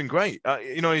 he's still been great.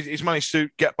 He's managed to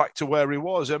get back to where he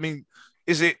was. I mean,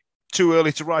 is it too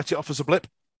early to write it off as a blip?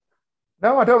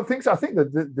 No, I don't think so. I think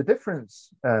the difference,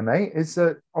 mate, is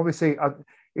that obviously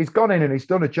he's gone in and he's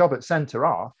done a job at centre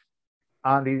half.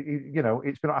 And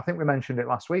it's been. I think we mentioned it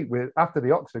last week. After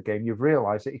the Oxford game, you've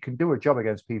realised that he can do a job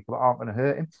against people that aren't going to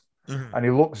hurt him, and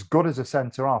he looks good as a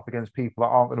centre half against people that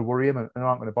aren't going to worry him and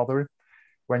aren't going to bother him.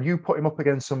 When you put him up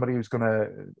against somebody who's going to,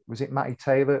 was it Matty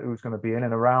Taylor, who was going to be in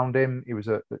and around him? He was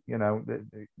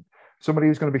somebody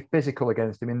who's going to be physical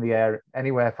against him in the air,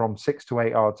 anywhere from 6 to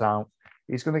 8 yards out.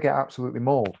 He's going to get absolutely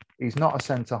mauled. He's not a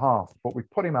centre half, but we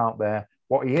put him out there.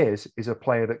 What he is a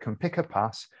player that can pick a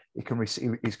pass. He can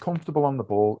receive. He's comfortable on the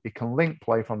ball. He can link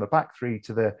play from the back three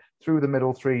through the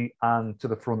middle three and to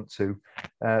the front two.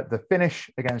 The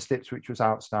finish against Ipswich was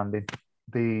outstanding.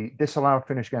 The disallowed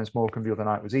finish against Morecombe the other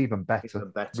night was even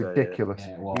better. Ridiculous.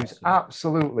 Yeah, he was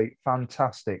absolutely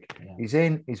fantastic. Yeah. He's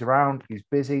in. He's around. He's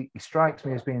busy. He strikes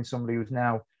me as being somebody who's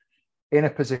now in a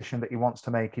position that he wants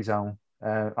to make his own.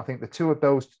 I think the two of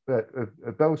those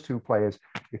two players,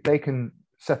 if they can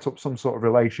set up some sort of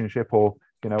relationship or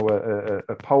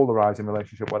a polarizing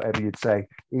relationship, whatever you'd say,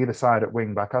 either side at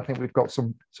wing back, I think we've got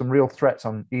some real threats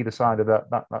on either side of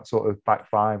that sort of back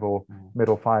five or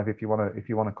middle five, if you want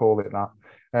to call it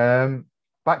that.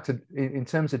 Back to in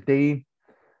terms of Dean,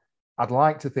 I'd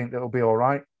like to think that it'll be all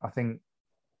right. I think,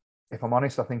 if I'm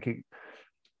honest,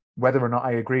 whether or not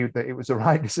I agree that it was the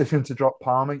right decision to drop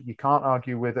Palmer, you can't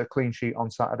argue with a clean sheet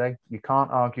on Saturday. You can't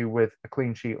argue with a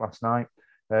clean sheet last night.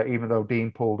 Even though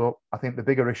Dean pulled up. I think the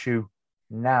bigger issue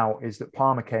now is that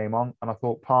Palmer came on, and I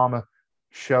thought Palmer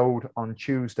showed on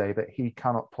Tuesday that he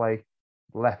cannot play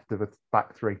left of a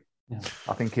back three. Yeah.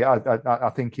 I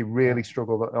think he really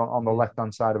struggled on the left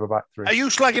hand side of a back three. Are you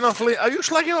slagging off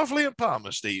Liam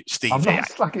Palmer, Steve? I'm not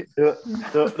slagging.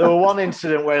 There were one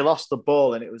incident where he lost the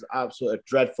ball and it was absolutely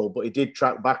dreadful, but he did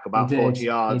track back about 40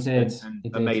 yards and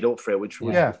made up for it, which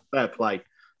was fair play.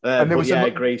 I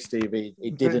agree, Steve.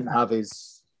 He didn't have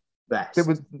his best. He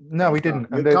didn't.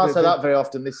 You can't say that very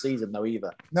often this season, though,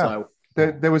 either. No,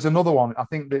 so. There was another one. I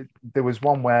think that there was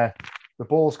one where the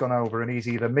ball's gone over and he's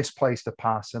either misplaced a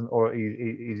pass or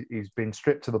he's been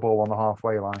stripped to the ball on the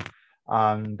halfway line,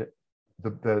 and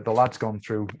the lad's gone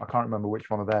through. I can't remember which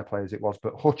one of their players it was,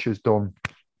 but Hutch has done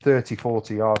 30,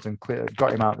 40 yards and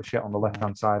got him out of the shit on the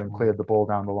left-hand side and cleared the ball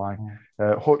down the line.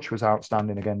 Hutch was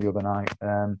outstanding again the other night.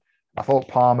 I thought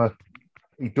Palmer,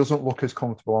 he doesn't look as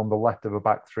comfortable on the left of a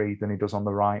back three than he does on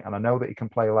the right. And I know that he can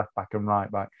play left back and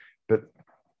right back, but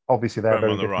obviously they're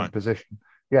very different positions.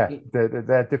 Yeah,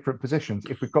 they're different positions.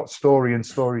 If we've got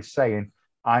Story's saying,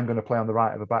 I'm going to play on the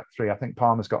right of a back three, I think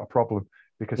Palmer's got a problem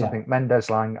because I think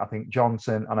Mendes-Lang, I think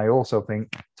Johnson, and I also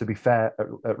think, to be fair,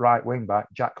 at right wing back,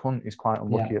 Jack Hunt is quite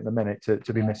unlucky at the minute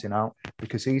to be missing out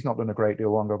because he's not done a great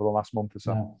deal wrong over the last month or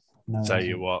so. No. Tell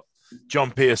you what,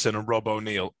 John Pearson and Rob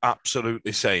O'Neill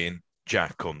absolutely saying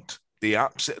Jack Hunt. They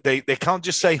can't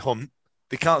just say Hunt.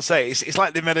 They can't say it. It's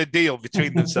like they made a deal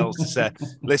between themselves to say,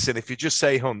 listen, if you just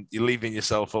say Hunt, you're leaving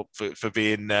yourself up for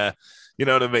being, you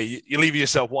know what I mean? You're leaving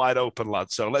yourself wide open, lad.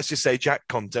 So let's just say Jack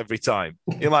Hunt every time.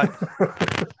 You're like,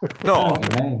 no,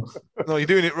 you're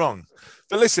doing it wrong.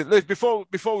 But listen, before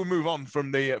we move on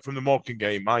from the Morecambe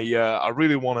game, I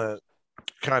really want to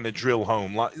kind of drill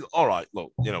home. Like, all right,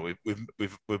 look, you know,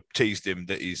 we've teased him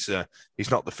that he's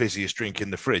not the fizziest drink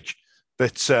in the fridge,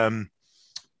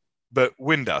 But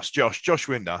Windass, Josh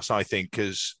Windass, I think,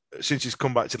 since he's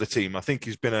come back to the team, I think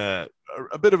he's been a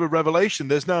bit of a revelation.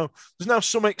 There's now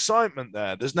some excitement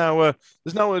there. There's now a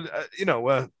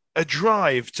a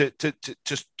drive to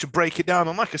break it down.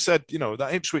 And like I said, that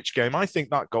Ipswich game, I think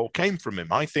that goal came from him.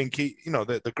 I think he,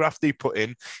 the graft he put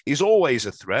in, he's always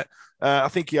a threat. I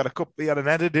think he had an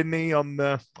header, didn't he,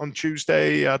 on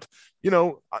Tuesday? He had,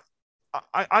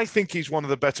 I think he's one of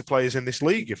the better players in this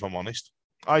league, if I'm honest.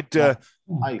 I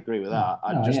agree with that.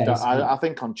 I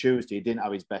think on Tuesday he didn't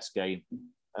have his best game.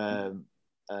 I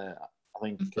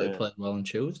think he played well on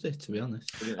Tuesday, to be honest.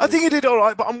 I think he did all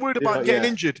right, but I'm worried about getting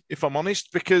injured, if I'm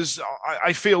honest, because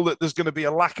I feel that there's going to be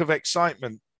a lack of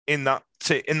excitement in that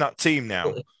team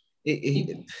now.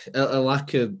 A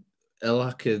lack of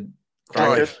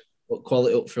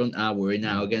quality up front. Are we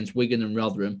now against Wigan and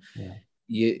Rotherham?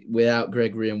 Yeah. Without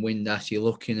Gregory and Windass, you're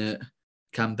looking at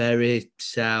Canberry,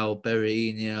 Sal,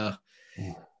 Berahino.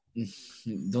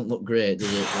 Don't look great,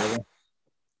 does it? Really?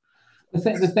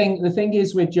 The thing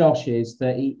is with Josh is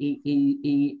that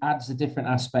he adds a different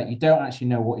aspect. You don't actually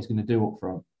know what he's going to do up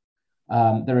front.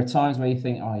 There are times where you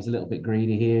think, he's a little bit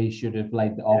greedy here. He should have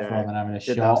laid the off rather than having a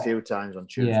shot. Did that a few times on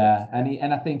Tuesday. Yeah,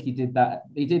 and I think he did that.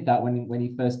 He did that when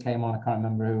he first came on. I can't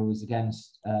remember who he was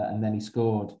against, and then he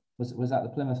scored. Was that the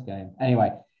Plymouth game?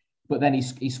 Anyway, but then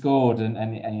he scored, and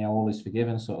all is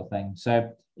forgiven, sort of thing.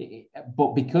 So,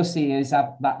 but because he is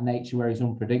that nature where he's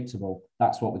unpredictable,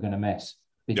 that's what we're going to miss.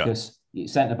 Because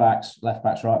centre backs, left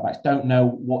backs, right backs don't know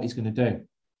what he's going to do.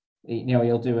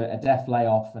 He'll do a deft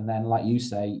layoff, and then, like you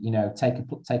say, take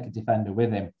a defender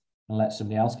with him and let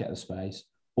somebody else get the space,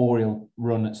 or he'll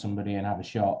run at somebody and have a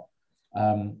shot.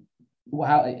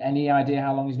 Any idea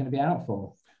how long he's going to be out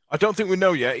for? I don't think we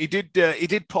know yet. He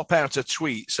did pop out a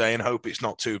tweet saying, "Hope it's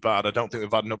not too bad." I don't think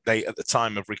we've had an update at the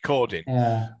time of recording.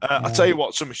 I'll tell you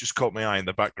what, something's just caught my eye in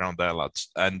the background there, lads,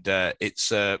 and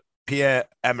it's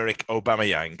Pierre-Emerick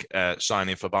Aubameyang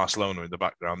signing for Barcelona in the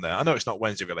background there. I know it's not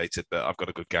Wednesday related, but I've got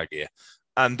a good gag here.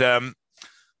 And and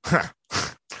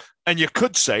you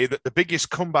could say that the biggest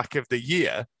comeback of the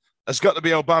year has got to be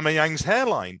Aubameyang's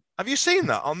hairline. Have you seen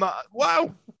that on that?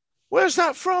 Wow. Where's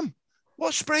that from?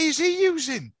 What spray is he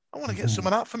using? I want to get some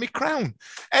of that for my crown.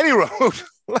 Anyway,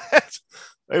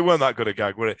 it weren't that good a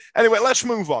gag, were it? Anyway, let's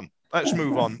move on.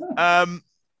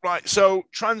 Right, so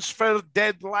transfer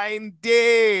deadline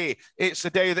day. It's a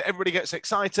day that everybody gets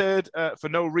excited for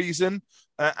no reason.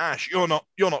 Ash, you're not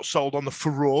sold on the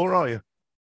furore, are you?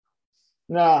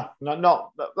 No,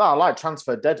 not. I like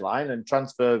transfer deadline and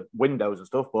transfer windows and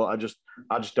stuff, but I just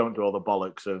don't do all the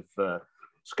bollocks of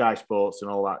Sky Sports and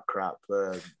all that crap.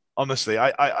 Honestly,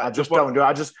 I just don't do it.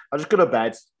 I just go to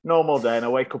bed, normal day, and I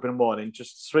wake up in the morning,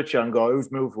 just switch on, and go,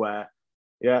 who's moved where?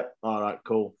 Yeah, all right,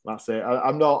 cool. That's it.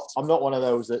 I'm not one of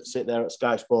those that sit there at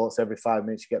Sky Sports every 5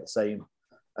 minutes you get the same.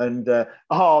 And that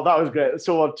was great.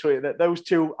 Someone tweeted that those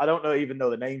two. I don't even know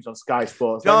the names on Sky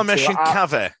Sports. Jarmesh and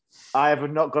Cave. I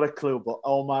have not got a clue, but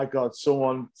oh my god,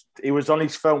 he was on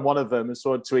his phone, one of them, and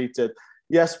someone tweeted,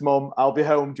 "Yes, Mum, I'll be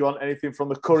home. Do you want anything from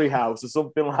the curry house?" or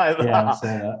something like that. Yeah, I'll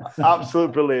say that.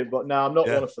 Absolutely brilliant. But no, I'm not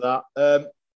one for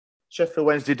that. Sheffield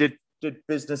Wednesday did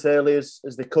business early as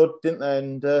they could, didn't they?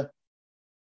 And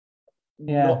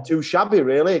not too shabby,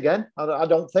 really. Again, I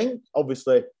don't think.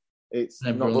 Obviously, it's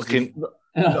not looking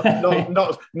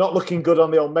not looking good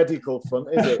on the old medical front,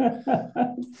 is it?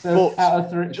 So out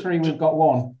of three, we've got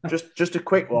one. Just a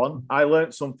quick one. I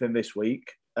learned something this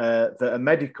week that a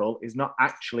medical is not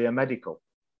actually a medical.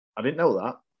 I didn't know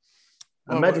that.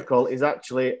 A medical is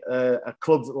actually a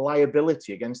club's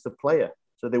liability against the player.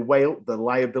 So they weigh up the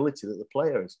liability that the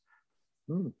player is.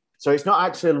 So it's not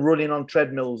actually running on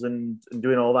treadmills and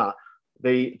doing all that.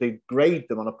 They grade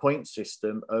them on a point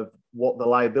system of what the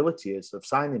liability is of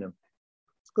signing them.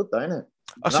 It's good, though, isn't it?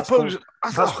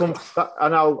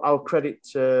 And I'll credit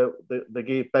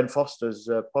the Ben Foster's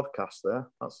podcast there.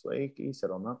 That's what he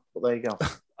said on that. But there you go.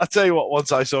 I tell you what,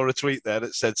 once I saw a tweet there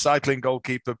that said cycling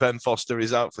goalkeeper Ben Foster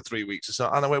is out for 3 weeks or so.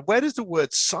 And I went, where does the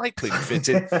word cycling fit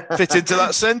into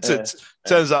that sentence?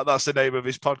 Turns out that's the name of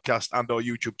his podcast and or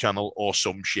YouTube channel or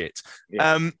some shit.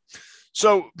 Yeah.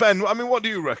 So, Ben, I mean, what do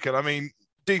you reckon? I mean,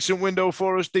 decent window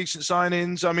for us, decent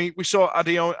signings. I mean, we saw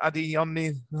Adeoye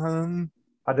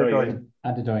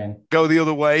go the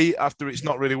other way after it's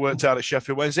not really worked out at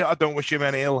Sheffield Wednesday. I don't wish him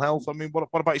any ill health. I mean, what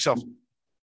about yourself?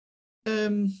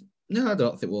 No, I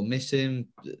don't think we'll miss him.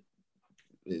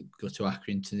 Go to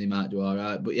Accrington, he might do all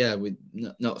right. But yeah, we're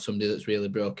not somebody that's really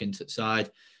broke into the side.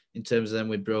 In terms of them,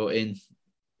 we brought in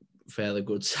fairly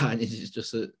good signings. It's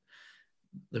just that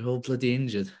they're all bloody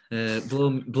injured.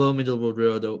 Blow Middlewood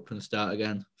Road up and start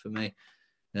again for me.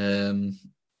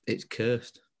 It's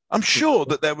cursed. I'm sure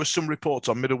that there was some reports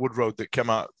on Middlewood Road that came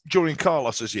out during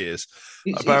Carlos's years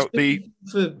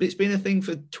it's been a thing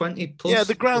for 20 plus. Yeah,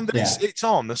 the ground that it's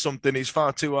on or something is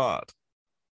far too hard.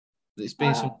 It's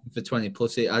been something for 20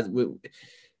 plus.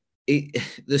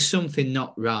 There's something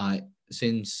not right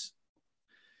since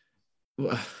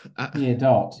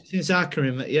since I can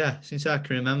remember. Yeah, since I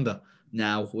can remember.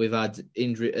 Now we've had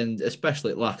injury, and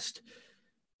especially the last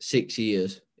 6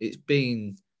 years, it's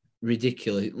been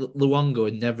ridiculous. Luongo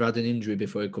had never had an injury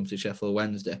before he comes to Sheffield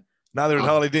Wednesday. Neither had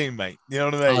Harley Dean, mate. You know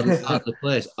what I mean? Hardly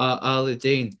plays. Harley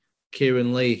Dean,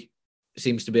 Kieran Lee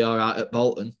seems to be all right at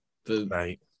Bolton for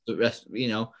the rest. You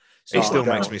know, so he still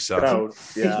makes me sad.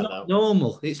 It's not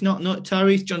normal. It's not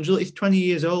Tyrese John. He's 20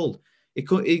 years old. He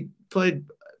played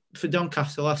for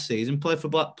Doncaster last season. Played for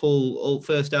Blackpool all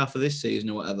first half of this season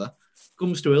or whatever.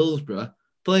 Comes to Hillsborough,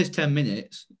 plays 10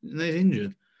 minutes, and he's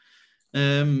injured.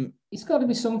 It's got to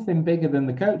be something bigger than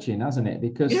the coaching, hasn't it?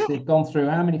 Because they've gone through,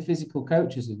 how many physical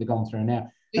coaches have they gone through now?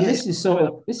 And this is sort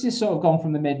of gone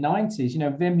from the mid-90s. You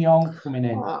know, Wim Jonk coming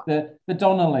in, the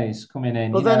Donnellys coming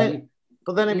in. But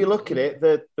then if you look at it,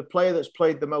 the player that's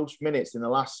played the most minutes in the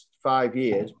last 5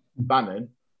 years, Bannon,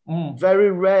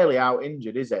 very rarely out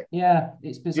injured, is it? Yeah,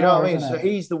 it's bizarre. You know what I mean? So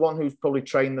he's the one who's probably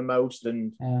trained the most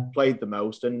and played the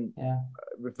most, and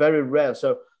very rare.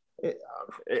 So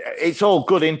it's all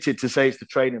good, isn't it, to say it's the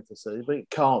training facility, but it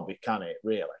can't be, can it?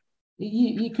 Really?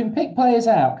 You can pick players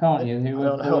out, can't you?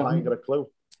 I ain't got a clue.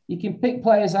 You can pick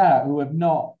players out who have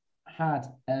not had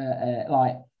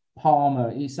like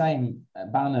Palmer. You're saying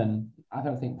Bannon. I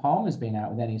don't think Palmer's been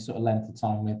out with any sort of length of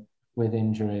time with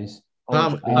injuries.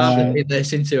 Palmer's been there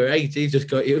since he was 8. He's just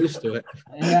got used to it.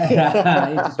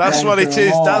 That's what it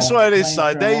is. That's what it is.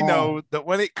 So they know that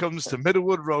when it comes to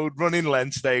Middlewood Road running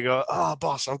lengths, they go, "Oh,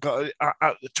 boss, I've got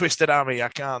a twisted hammy. I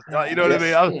can't." You know what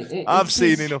I mean? I've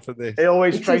seen enough of this. He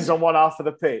always trains on one half of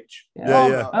the pitch.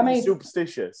 Yeah. I mean,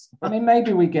 superstitious. I mean,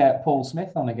 maybe we get Paul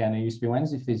Smith on again, who used to be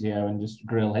Wednesday physio, and just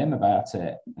grill him about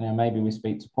it. You know, maybe we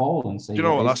speak to Paul and see. Do you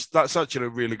know what? That's actually a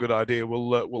really good idea.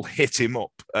 We'll hit him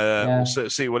up. We'll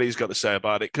see what he's got to say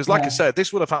about it. Because, like I said,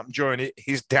 this would have happened during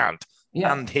his dad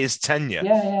and his tenure.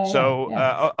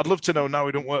 I'd love to know, now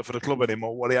he don't work for the club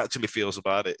anymore, what he actually feels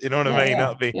about it. You know what I mean?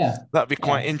 That'd be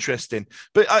quite interesting.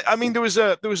 But I mean, there was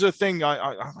a thing.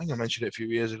 I think I mentioned it a few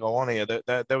years ago on here.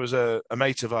 There was a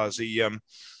mate of ours.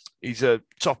 He's a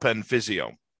top end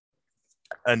physio,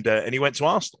 and he went to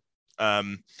Arsenal.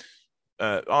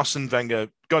 Arsene Wenger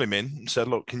got him in and said,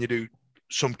 "Look, can you do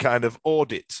some kind of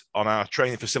audit on our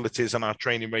training facilities and our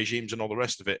training regimes and all the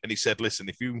rest of it?" And he said, "Listen,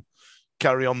 if you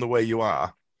carry on the way you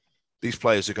are, these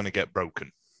players are going to get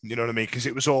broken." You know what I mean? Because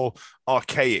it was all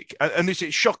archaic. And it's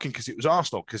shocking because it was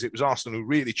Arsenal who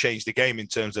really changed the game in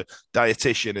terms of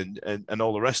dietitian and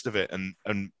all the rest of it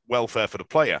and welfare for the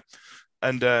player.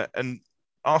 And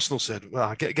Arsenal said,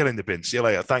 "Well, get in the bin. See you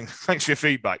later. Thanks for your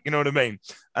feedback." You know what I mean?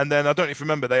 And then I don't know if you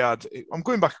remember, I'm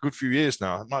going back a good few years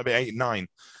now. It might be 8, 9.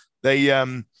 They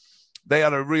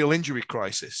had a real injury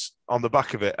crisis on the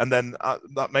back of it. And then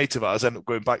that mate of ours ended up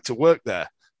going back to work there.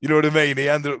 You know what I mean? He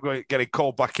ended up getting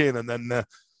called back in, and then,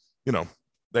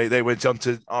 they went on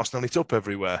to Arsenal it up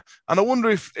everywhere. And I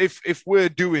wonder if we're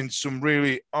doing some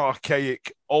really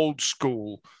archaic, old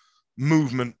school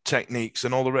movement techniques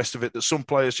and all the rest of it that some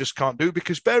players just can't do.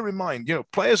 Because bear in mind,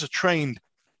 players are trained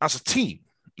as a team.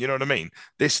 You know what I mean?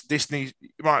 This needs,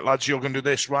 right, lads, you're going to do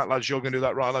this. Right, lads, you're going to do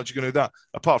that. Right, lads, you're going to do that.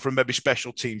 Apart from maybe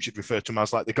special teams, you'd refer to them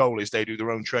as like the goalies. They do their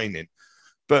own training.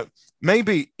 But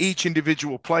maybe each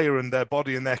individual player and their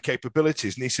body and their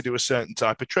capabilities needs to do a certain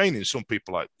type of training. Some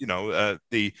people like,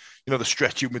 the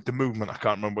stretching with the movement. I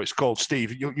can't remember what it's called.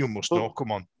 Steve, you must know.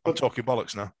 Come on. I'm talking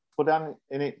bollocks now. But then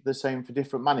in it the same for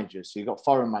different managers. So you've got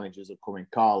foreign managers that come in,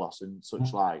 Carlos and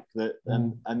such like that.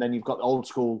 And then you've got old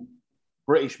school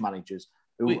British managers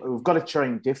who've got to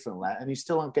train differently, and you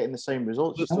still aren't getting the same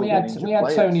results. And we had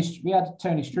Tony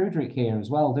Strudrick here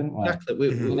as well, didn't we?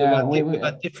 Exactly. We've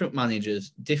had different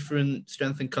managers, different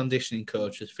strength and conditioning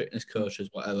coaches, fitness coaches,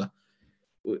 whatever.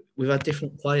 We've had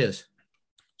different players.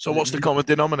 So what's the common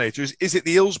denominator? Is it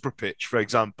the Hillsborough pitch, for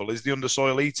example? Is the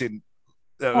undersoil eating?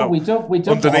 We dug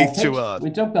underneath too hard.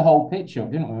 We dug the whole pitch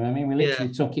up, didn't we? I mean, we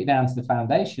literally took it down to the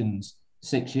foundations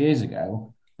 6 years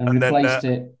ago. And replaced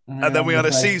it. And then we had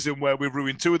a season where we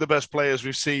ruined 2 of the best players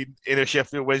we've seen in a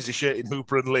Sheffield Wednesday shirt in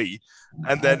Hooper and Lee.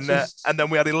 And then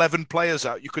we had 11 players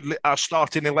out. Our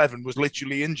starting 11 was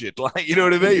literally injured. Like, you know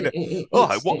what I mean?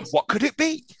 What could it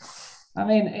be? I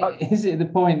mean, is it the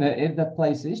point that if the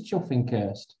place is chuffing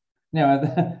cursed?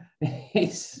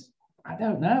 I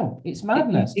don't know. It's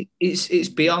madness. It's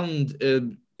beyond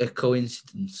a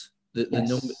coincidence. The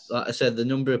number, like I said, the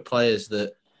number of players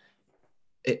that.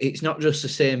 It's not just the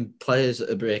same players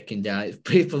that are breaking down. It's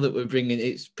people that we're bringing.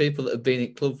 It's people that have been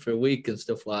at club for a week and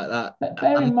stuff like that. But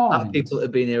bear in mind, people that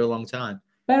have been here a long time.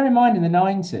 bear in mind in the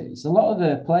 90s, a lot of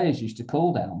the players used to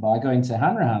cool down by going to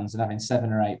Hanrahan's and having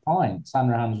 7 or 8 pints.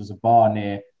 Hanrahan's was a bar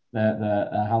near the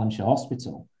Hallamshire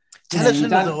Hospital. Tell us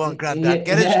another one, Grandad.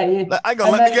 Hang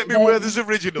on, let me get me Werther's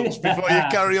originals before you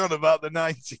carry on about the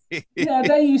 90s. Yeah,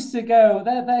 they used to go.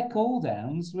 Their cool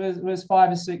downs was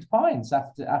 5 or 6 pints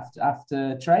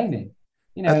after training.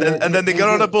 And then they got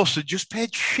on a bus and just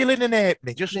paid shilling and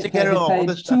halfpenny just to get home.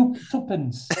 They paid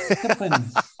tuppence.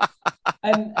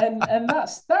 and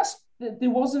that's there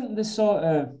wasn't the sort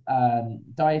of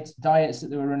diets that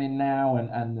they were running now,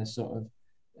 and the sort of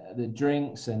the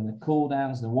drinks and the cool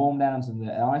downs, the warm downs, and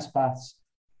the ice baths,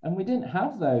 and we didn't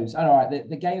have those. All right,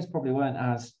 the games probably weren't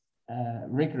as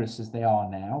rigorous as they are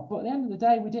now, but at the end of the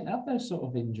day, we didn't have those sort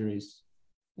of injuries.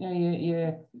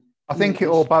 I think it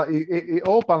all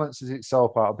balances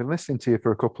itself out. I've been listening to you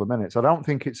for a couple of minutes. I don't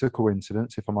think it's a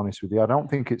coincidence, if I'm honest with you. I don't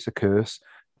think it's a curse.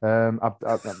 I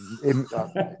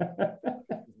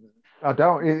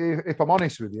don't. If I'm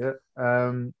honest with you,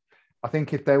 I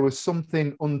think if there was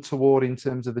something untoward in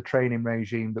terms of the training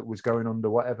regime that was going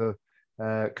under whatever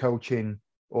coaching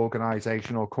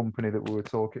organisation or company that we were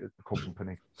talking.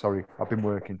 Company. Sorry, I've been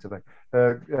working today.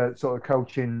 Sort of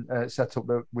coaching setup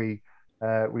that we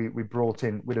brought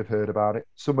in, we'd have heard about it.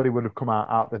 Somebody would have come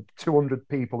out the 200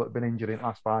 people that have been injured in the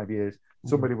last 5 years.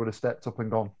 Somebody would have stepped up and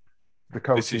gone. The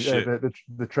coaching,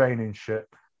 the training shit,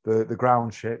 the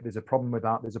ground shit. There's a problem with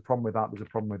that. There's a problem with that. There's a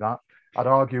problem with that. I'd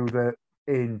argue that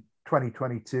in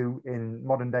 2022, in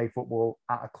modern day football,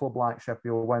 at a club like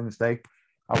Sheffield Wednesday,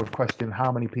 I would question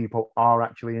how many people are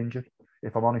actually injured.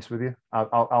 If I'm honest with you,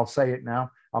 I'll say it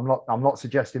now. I'm not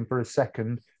suggesting for a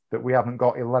second that we haven't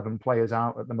got 11 players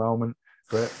out at the moment.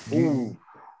 But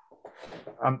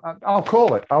I'll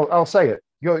call it. I'll say it.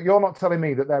 You're not telling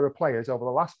me that there are players over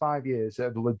the last 5 years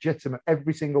that have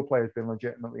every single player has been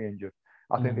legitimately injured.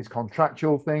 I think there's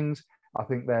contractual things. I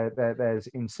think there's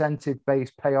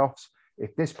incentive-based payoffs.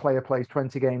 If this player plays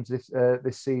 20 games this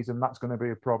season, that's going to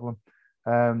be a problem.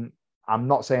 I'm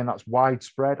not saying that's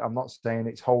widespread. I'm not saying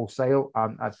it's wholesale.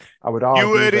 I would argue.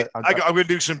 You heard it. I'm going to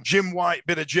do some Jim White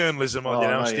bit of journalism on you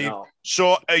now, Steve.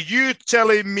 So are you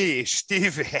telling me,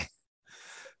 Stevie,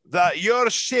 that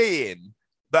you're saying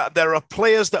that there are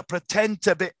players that pretend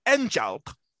to be injured?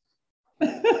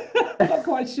 I'm not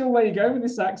quite sure where you're going with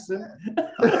this accent.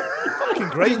 Fucking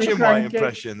great Jim White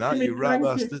impression, that, you rat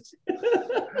bastards.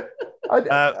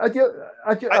 I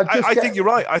think you're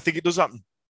right. I think it does happen.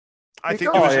 I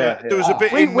think there was a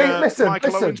bit in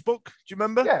Michael Owen's book. Do you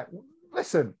remember? Yeah.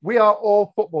 Listen, we are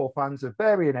all football fans of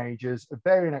varying ages, of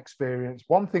varying experience.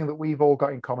 One thing that we've all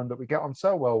got in common that we get on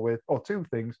so well with, or two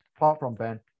things, apart from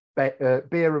Ben,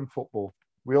 beer and football.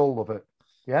 We all love it.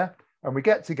 Yeah. And we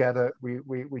get together, we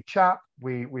chat,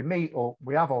 we meet, or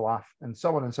we have a laugh, and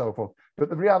so on and so forth. But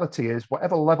the reality is,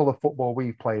 whatever level of football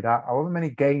we've played at, however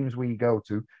many games we go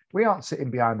to, we aren't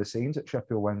sitting behind the scenes at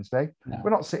Sheffield Wednesday. No.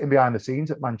 We're not sitting behind the scenes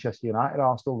at Manchester United,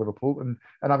 Arsenal, Liverpool, and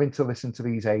having to listen to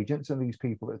these agents and these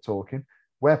people that are talking.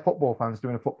 We're football fans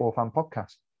doing a football fan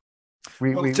podcast.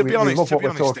 We love what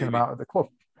we're talking about at the club.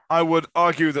 I would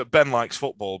argue that Ben likes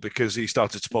football because he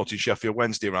started supporting Sheffield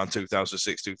Wednesday around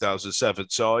 2006, 2007.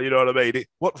 So, you know what I mean?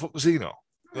 What the fuck was he not?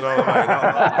 You know what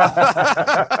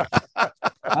I mean?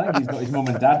 I think he's got his mum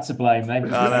and dad to blame.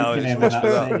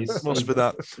 Must be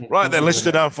that. Right then,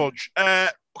 listen down, Fudge.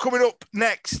 Coming up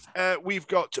next, we've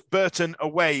got Burton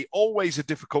away. Always a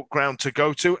difficult ground to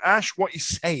go to. Ash, what are you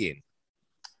saying?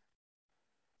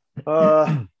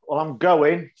 Well, I'm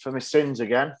going for my sins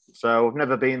again. So I've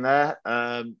never been there.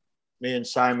 Me and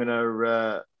Simon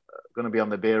are going to be on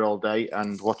the beer all day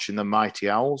and watching the Mighty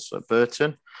Owls at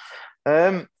Burton.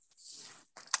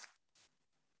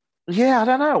 Yeah, I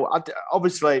don't know.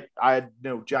 Obviously, I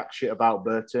know jack shit about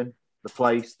Burton, the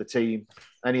place, the team,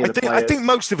 any of the players. I think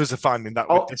most of us are finding that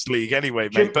with this league anyway,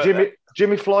 mate.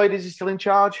 Jimmy Floyd, is he still in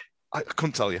charge? I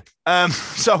couldn't tell you.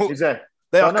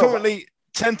 They are currently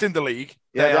 10th in the league.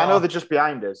 Yeah, I know they're just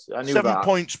behind us. I knew 7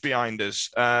 points behind us.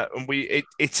 And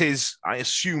it is, I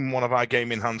assume, one of our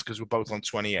game in hands because we're both on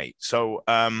 28. So,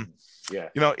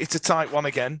 it's a tight one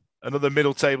again. Another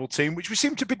middle table team, which we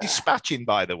seem to be dispatching,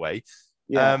 by the way.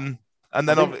 Yeah. And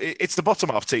then it's the bottom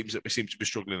half teams that we seem to be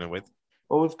struggling with.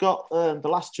 Well, we've got the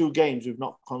last 2 games we've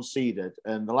not conceded.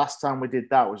 And the last time we did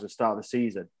that was the start of the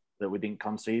season that we didn't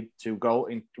concede 2 goals.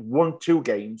 Won 2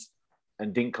 games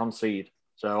and didn't concede.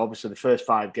 So obviously the first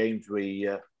 5 games we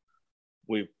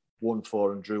won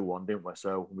 4 and drew 1, didn't we?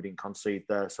 So we didn't concede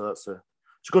there. So it's a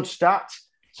good stat.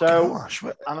 So gosh,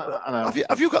 I know.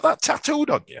 Have you got that tattooed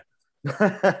on you?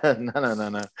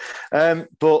 No.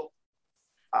 But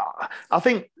I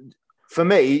think for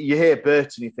me, you hear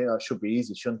Burton, you think that should be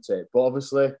easy, shouldn't it? But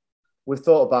obviously we've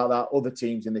thought about that, other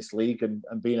teams in this league, and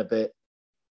been a bit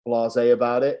blasé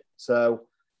about it. So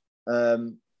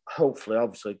hopefully,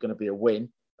 obviously, going to be a win.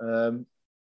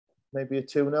 Maybe a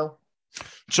 2-0.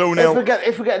 2-0.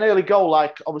 If we get an early goal,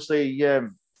 like obviously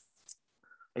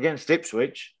against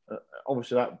Ipswich,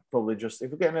 obviously that probably just,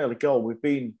 if we get an early goal, we've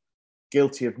been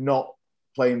guilty of not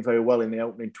playing very well in the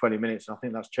opening 20 minutes, and I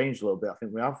think that's changed a little bit. I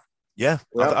think we have. Yeah,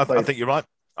 I think you're right.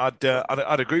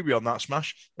 I'd agree with you on that,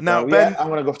 Smash. Now, so, Ben, I'm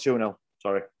going to go for 2-0.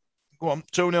 Sorry. Go on,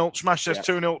 2-0. Smash says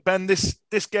 2-0. Ben, this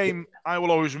game I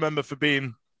will always remember for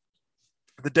being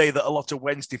the day that a lot of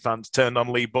Wednesday fans turned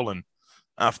on Lee Bullen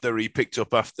after he picked up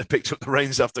the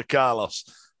reins after Carlos.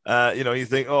 You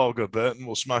think, oh, good, Burton,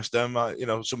 we'll smash them.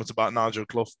 Something about Nigel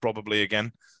Clough probably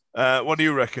again. What do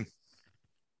you reckon?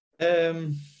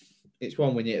 It's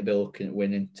one we need to be looking at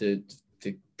winning to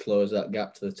close that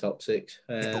gap to the top six.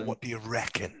 But what do you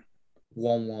reckon?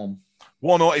 1-1.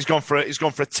 1-0. He's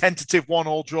gone for a tentative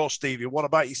 1-1 draw, Stevie. What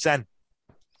about your Sen?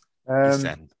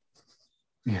 Sen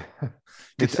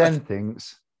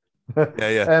thinks.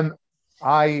 Yeah.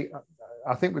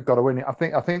 I think we've got to win it. I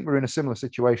think we're in a similar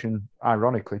situation,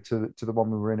 ironically, to the one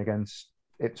we were in against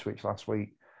Ipswich last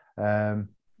week.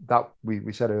 That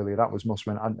we said earlier, that was must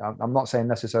win. I'm not saying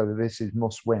necessarily this is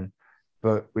must win,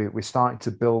 but we're starting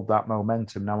to build that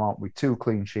momentum now, aren't we? 2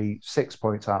 clean sheets, 6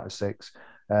 points out of 6.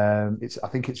 I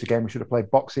think it's a game we should have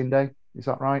played Boxing Day. Is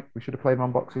that right? We should have played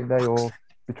on Boxing Day or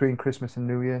between Christmas and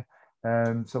New Year.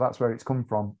 So that's where it's come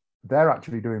from. They're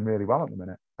actually doing really well at the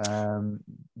minute.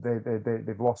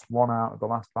 They've lost 1 out of the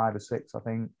last 5 or 6, I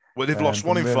think. Well, they've lost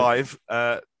 1 in 5,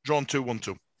 drawn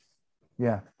 2-1-2.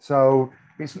 Yeah, so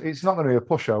it's not going to be a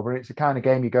pushover. It's the kind of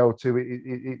game you go to.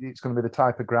 It's going to be the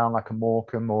type of ground like a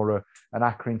Morecombe or an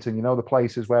Accrington. The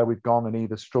places where we've gone and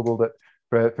either struggled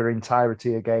for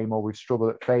entirety of game, or we've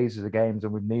struggled at phases of games,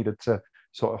 and we've needed to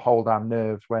sort of hold our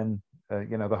nerves when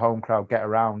the home crowd get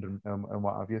around and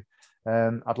what have you.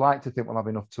 I'd like to think we'll have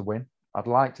enough to win. I'd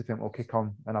like to think we'll kick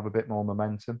on and have a bit more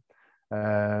momentum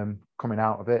coming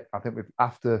out of it. I think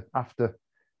after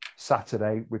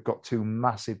Saturday, we've got 2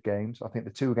 massive games. I think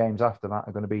the 2 games after that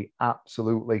are going to be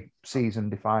absolutely season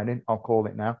defining. I'll call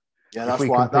it now. Yeah,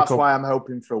 that's why I'm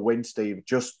hoping for a win, Steve.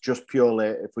 Just purely,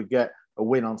 if we get a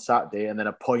win on Saturday and then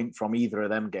a point from either of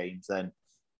them games, then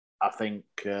I think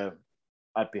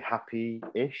I'd be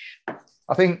happy-ish.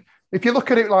 I think if you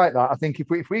look at it like that, I think if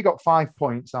we got 5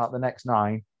 points out of the next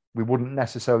 9, we wouldn't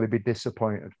necessarily be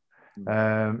disappointed.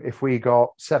 If we got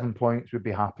 7 points, we'd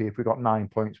be happy. If we got 9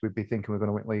 points, we'd be thinking we're going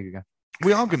to win league again.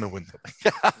 We are going to win.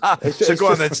 So go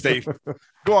on then, Steve.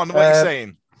 Go on. What are you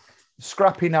saying?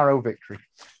 Scrappy, narrow victory.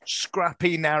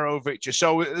 Scrappy, narrow victory.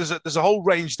 So there's a whole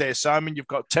range there, Simon. You've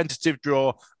got tentative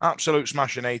draw, absolute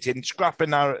smashing 18, scrappy,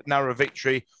 narrow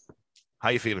victory. How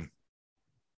are you feeling?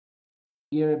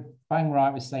 You're bang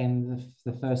right with saying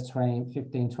the first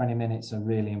 15, 20 minutes are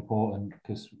really important,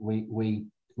 because we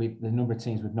the number of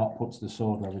teams we've not put to the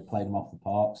sword where we played them off the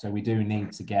park. So we do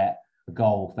need to get a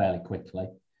goal fairly quickly.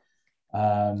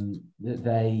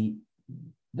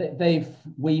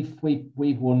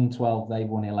 We've won 12, they've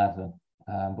won 11,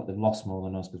 but they've lost more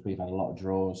than us because we've had a lot of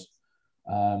draws.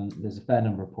 There's a fair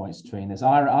number of points between us.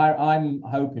 I'm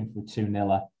hoping for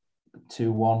 2-0,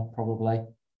 2-1 probably.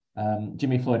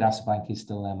 Jimmy Floyd Hasselbank is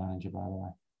still their manager, by the way.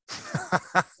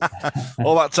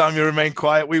 All that time you remained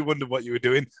quiet, we wondered what you were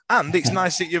doing. And it's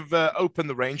nice that you've opened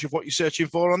the range of what you're searching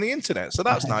for on the internet. So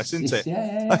that's nice, isn't it?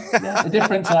 Yeah. A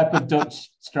different type of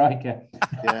Dutch striker.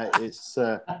 Yeah, it's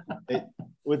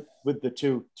with the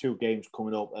two games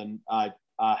coming up, and I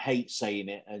hate saying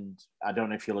it, and I don't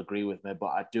know if you'll agree with me, but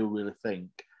I do really think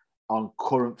on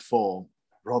current form,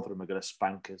 Rotherham are going to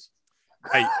spank us.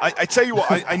 Hey, I tell you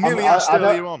what, I nearly asked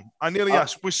earlier on. I nearly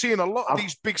asked. We're seeing a lot of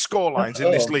these big score lines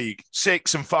in this league,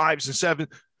 6 and 5s and 7s.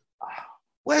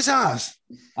 Where's ours?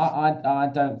 I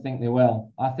don't think they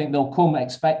will. I think they'll come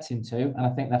expecting to, and I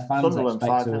think their fans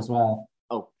expect to as well.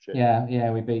 Oh shit!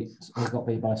 Yeah, we got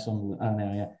beat by Sunderland. Oh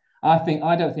no, yeah.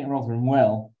 I don't think Rotherham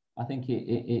will. I think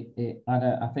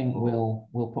I think we'll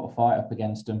put a fight up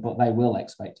against them, but they will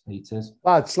expect beaters.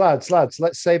 Lads,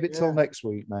 let's save it till next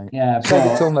week, mate. Yeah,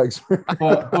 save it till next week.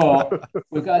 but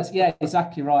we've got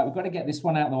exactly right. We've got to get this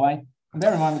one out of the way. And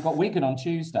bear in mind, we've got Wigan on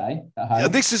Tuesday at home. Yeah,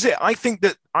 this is it. I think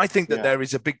that there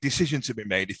is a big decision to be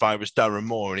made if I was Darren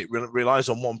Moore, and it relies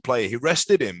on one player. He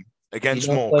rested him against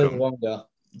Morecombe.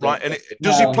 Right, and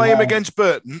does he play him against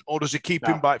Burton, or does he keep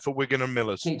him back for Wigan and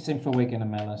Millers? Keeps him for Wigan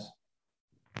and Millers.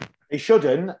 He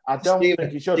shouldn't. I don't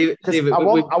think he should. We've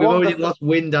already lost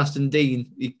Windass and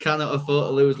Dean. You cannot afford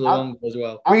to lose Luongo as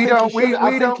well. We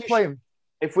don't play him.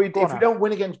 If we don't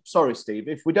win against, sorry, Steve,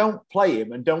 if we don't play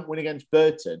him and don't win against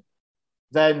Burton,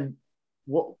 then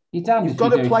what You're damned you've if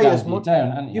got you to do, play damned as if you much.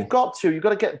 don't, haven't you? You've got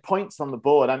to get points on the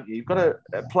board, haven't you? You've got to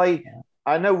play.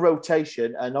 I know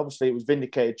rotation, and obviously it was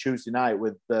vindicated Tuesday night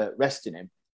with resting him.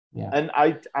 Yeah. And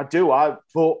but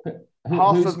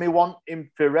half of me want him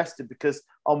to be rested because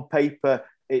on paper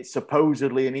it's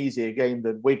supposedly an easier game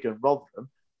than Wigan, Rotherham.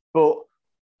 But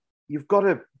you've got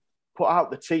to put out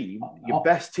the team, your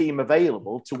best team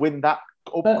available to win that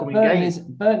upcoming game.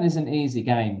 Burton is an easy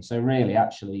game, so really,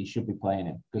 actually, you should be playing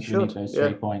him because we need those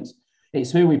 3 points.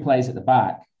 It's who he plays at the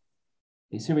back.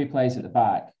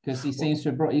 Because he seems to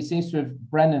have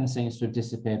Brennan seems to have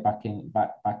disappeared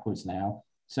backwards now.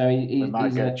 So he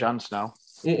might get a chance now.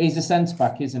 He's a centre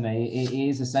back, isn't he? He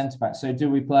is a centre back. So do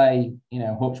we play,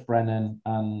 Hutch, Brennan,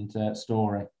 and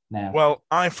Story now? Well,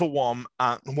 I for one,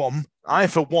 am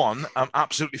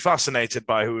absolutely fascinated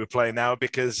by who we're playing now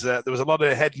because there was a lot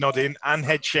of head nodding and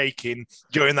head shaking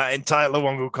during that entire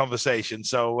Luongo conversation.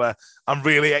 So I'm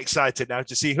really excited now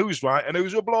to see who's right and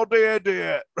who's a bloody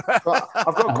idiot. I've got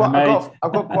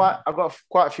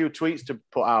quite a few tweets to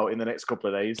put out in the next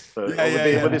couple of days with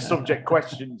the subject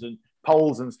questions and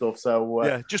polls and stuff.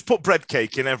 So just put bread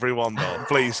cake in everyone though,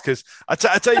 please, because I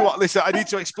tell you what, listen, I need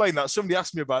to explain that. Somebody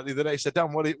asked me about it the other day. Said,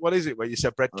 Dan, what is it where you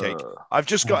said bread cake? I've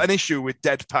just got an issue with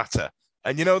dead patter.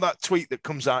 And you know that tweet that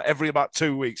comes out every about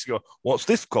 2 weeks ago, what's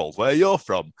this called? Where you're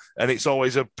from? And it's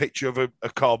always a picture of a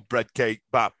cob, bread cake,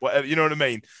 bap, whatever, you know what I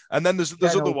mean? And then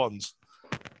there's other ones.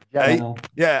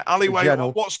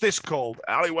 Alleyway, what's this called?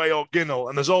 Alleyway or Ginnell.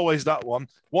 And there's always that one.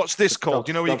 What's this called?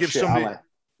 You know, when you give somebody...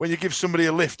 When you give somebody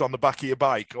a lift on the back of your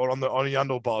bike or on your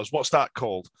handlebars, what's that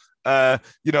called?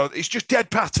 It's just dead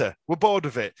patter. We're bored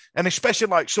of it. And especially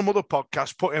like some other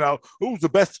podcasts putting out, who's the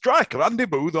best striker, Andy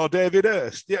Booth or David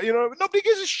Hurst? Yeah, nobody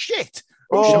gives a shit.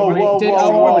 Didn't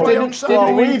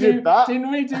we do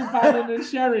Bannon and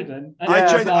Sheridan?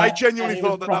 I genuinely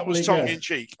thought that was tongue in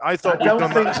cheek. I thought we'd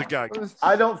done that as a gag.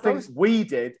 I don't think we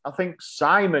did. I think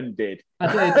Simon did.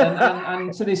 I did,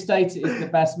 and to this date, it is the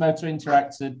best motor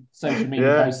interacted social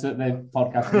media post that the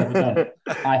podcast has ever done.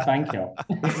 I thank you.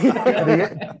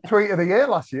 Tweet of the year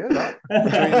last year.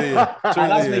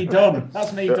 That's me done.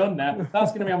 That's me done now.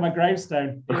 That's going to be on my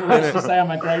gravestone. It will actually say on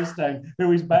my gravestone,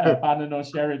 who is better, Bannon or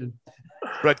Sheridan?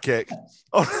 Bread cake.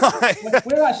 All right.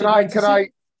 We're actually are you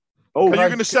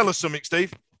going to sell us something,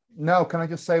 Steve? No, can I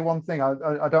just say one thing? I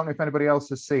don't know if anybody else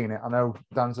has seen it. I know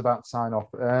Dan's about to sign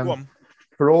off. Go on.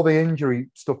 For all the injury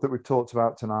stuff that we've talked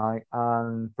about tonight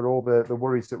and for all the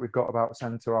worries that we've got about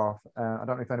centre half, I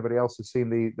don't know if anybody else has seen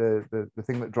the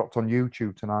thing that dropped on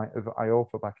YouTube tonight of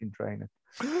Iorfa back in training.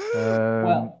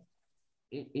 Well,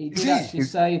 he did actually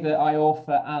say that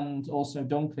Iorfa and also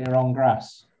Dunkley are on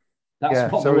grass.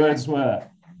 That's what the words were.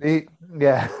 Hey,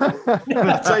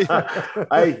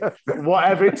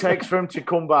 whatever it takes for him to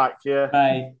come back,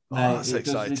 that's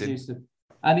exciting.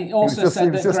 And he also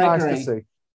said that Gregory...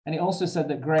 And he also said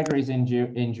that Gregory's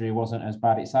injury wasn't as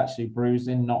bad. It's actually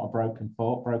bruising, not a broken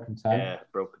foot, broken toe. Yeah,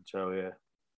 broken toe, yeah.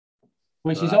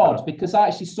 Which is odd because I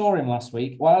actually saw him last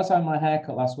week while I was having my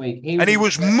haircut last week. He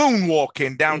was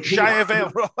moonwalking down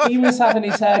Shirefield Road. He was having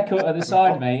his haircut at the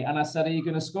side of me, and I said, "Are you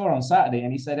going to score on Saturday?"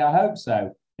 And he said, "I hope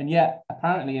so." And yet,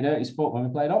 apparently, it hurt his foot when we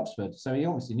played Oxford, so he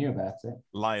obviously knew about it.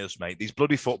 Liars, mate. These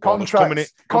bloody footballers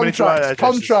contracts.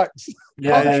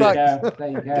 Yeah, there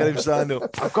you go. Get him signed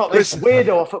up. I've got this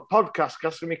weirdo off at podcast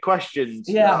asking me questions.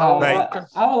 Yeah, I was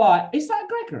like, "Is that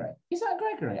Gregory?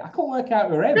 I couldn't work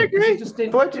out who him." He just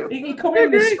didn't. He come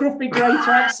in this scruffy grey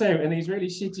tracksuit and these really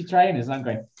shitty trainers. I'm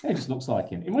going, "He just looks like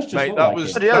him. He must just look like him."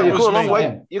 You go a long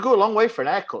way. You go a long way for an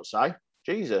haircut, Si.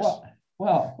 Jesus.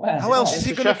 Well, how else is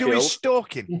he going to do his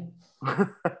stalking? I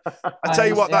tell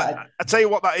you what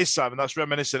that is, Simon. That's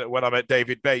reminiscent of when I met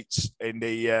David Bates in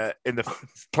the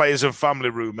players and family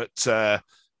room at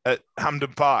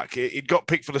Hampden Park. He'd got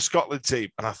picked for the Scotland team,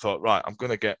 and I thought, right, I'm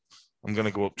going to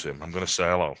go up to him. I'm going to say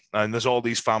hello. And there's all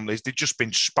these families. They've just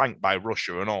been spanked by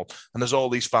Russia and all. And there's all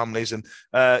these families, and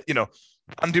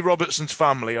Andy Robertson's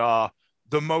family are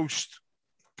the most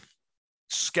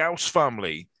Scouse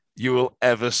family you will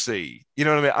ever see. You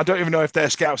know what I mean? I don't even know if they're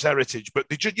Scouse heritage, but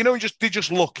they just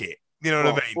look it. You know what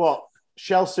I mean? What?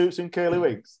 Shell suits and curly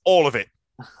wigs? All of it.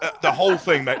 The whole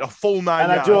thing, mate. The full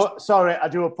 9 yards. I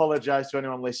do apologise to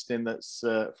anyone listening that's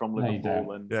from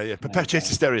Liverpool.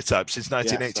 Perpetuated stereotypes since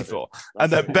 1984.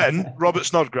 And then Ben, Robert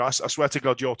Snodgrass, I swear to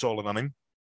God, you're taller than him.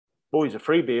 Oh, he's a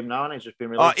freebie him now, and he's just been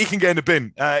released. He can get in the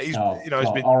bin. He's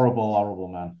been horrible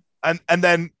man. And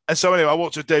so anyway, I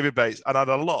walked with David Bates and I had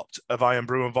a lot of Iron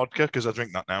Brew and vodka because I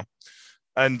drink that now.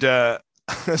 And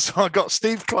so I got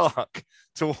Steve Clark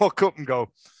to walk up and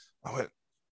go, I went,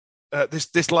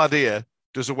 this lad here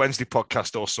does a Wednesday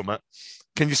podcast or something.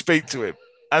 Can you speak to him?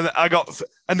 And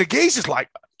the geezer's like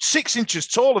 6 inches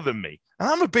taller than me. And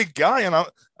I'm a big guy, and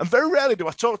very rarely do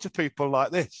I talk to people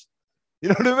like this. You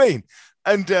know what I mean?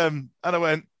 And I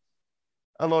went,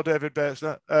 hello, David Bates.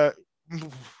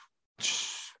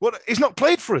 What? He's not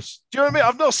played for us. Do you know what I mean?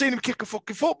 I've not seen him kick a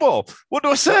fucking football. What do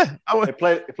I say? He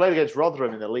played against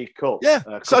Rotherham in the League Cup. Yeah.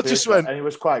 So I just went, and he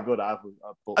was quite good. I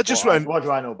just went, what do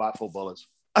I know about footballers?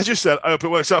 I just said, I hope it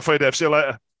works out for you, Dave. See you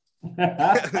later.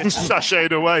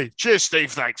 Sashayed away. Cheers,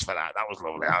 Steve. Thanks for that. That was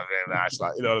lovely. Nice,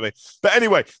 you know what I mean? But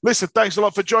anyway, listen, thanks a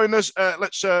lot for joining us.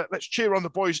 Let's cheer on the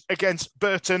boys against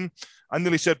Burton. I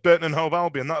nearly said Burton and Hove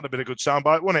Albion. That would have been a good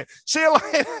soundbite, wouldn't it? See you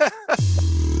later.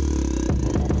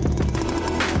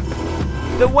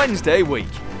 The Wednesday week.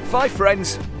 5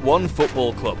 friends, 1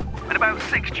 football club. And about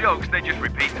 6 jokes they just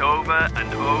repeat over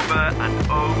and over and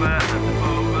over and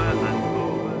over and over.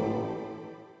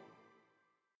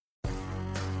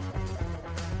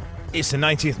 It's the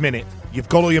 90th minute. You've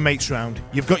got all your mates round.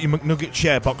 You've got your McNugget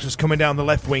share boxes coming down the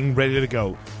left wing ready to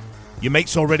go. Your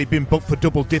mate's already been booked for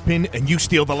double dipping and you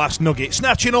steal the last nugget,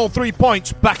 snatching all 3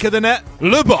 points. Back of the net,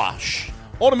 Le Bosch.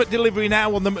 Order McDelivery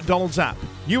now on the McDonald's app.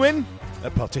 You in?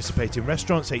 At participating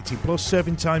restaurants, 18 plus,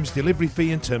 serving times, delivery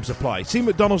fee and terms apply. See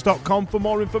mcdonalds.com for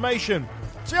more information.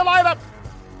 See you later.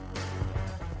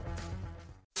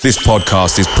 This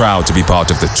podcast is proud to be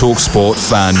part of the TalkSport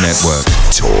Fan Network.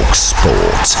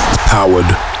 TalkSport. Powered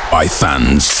by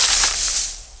fans.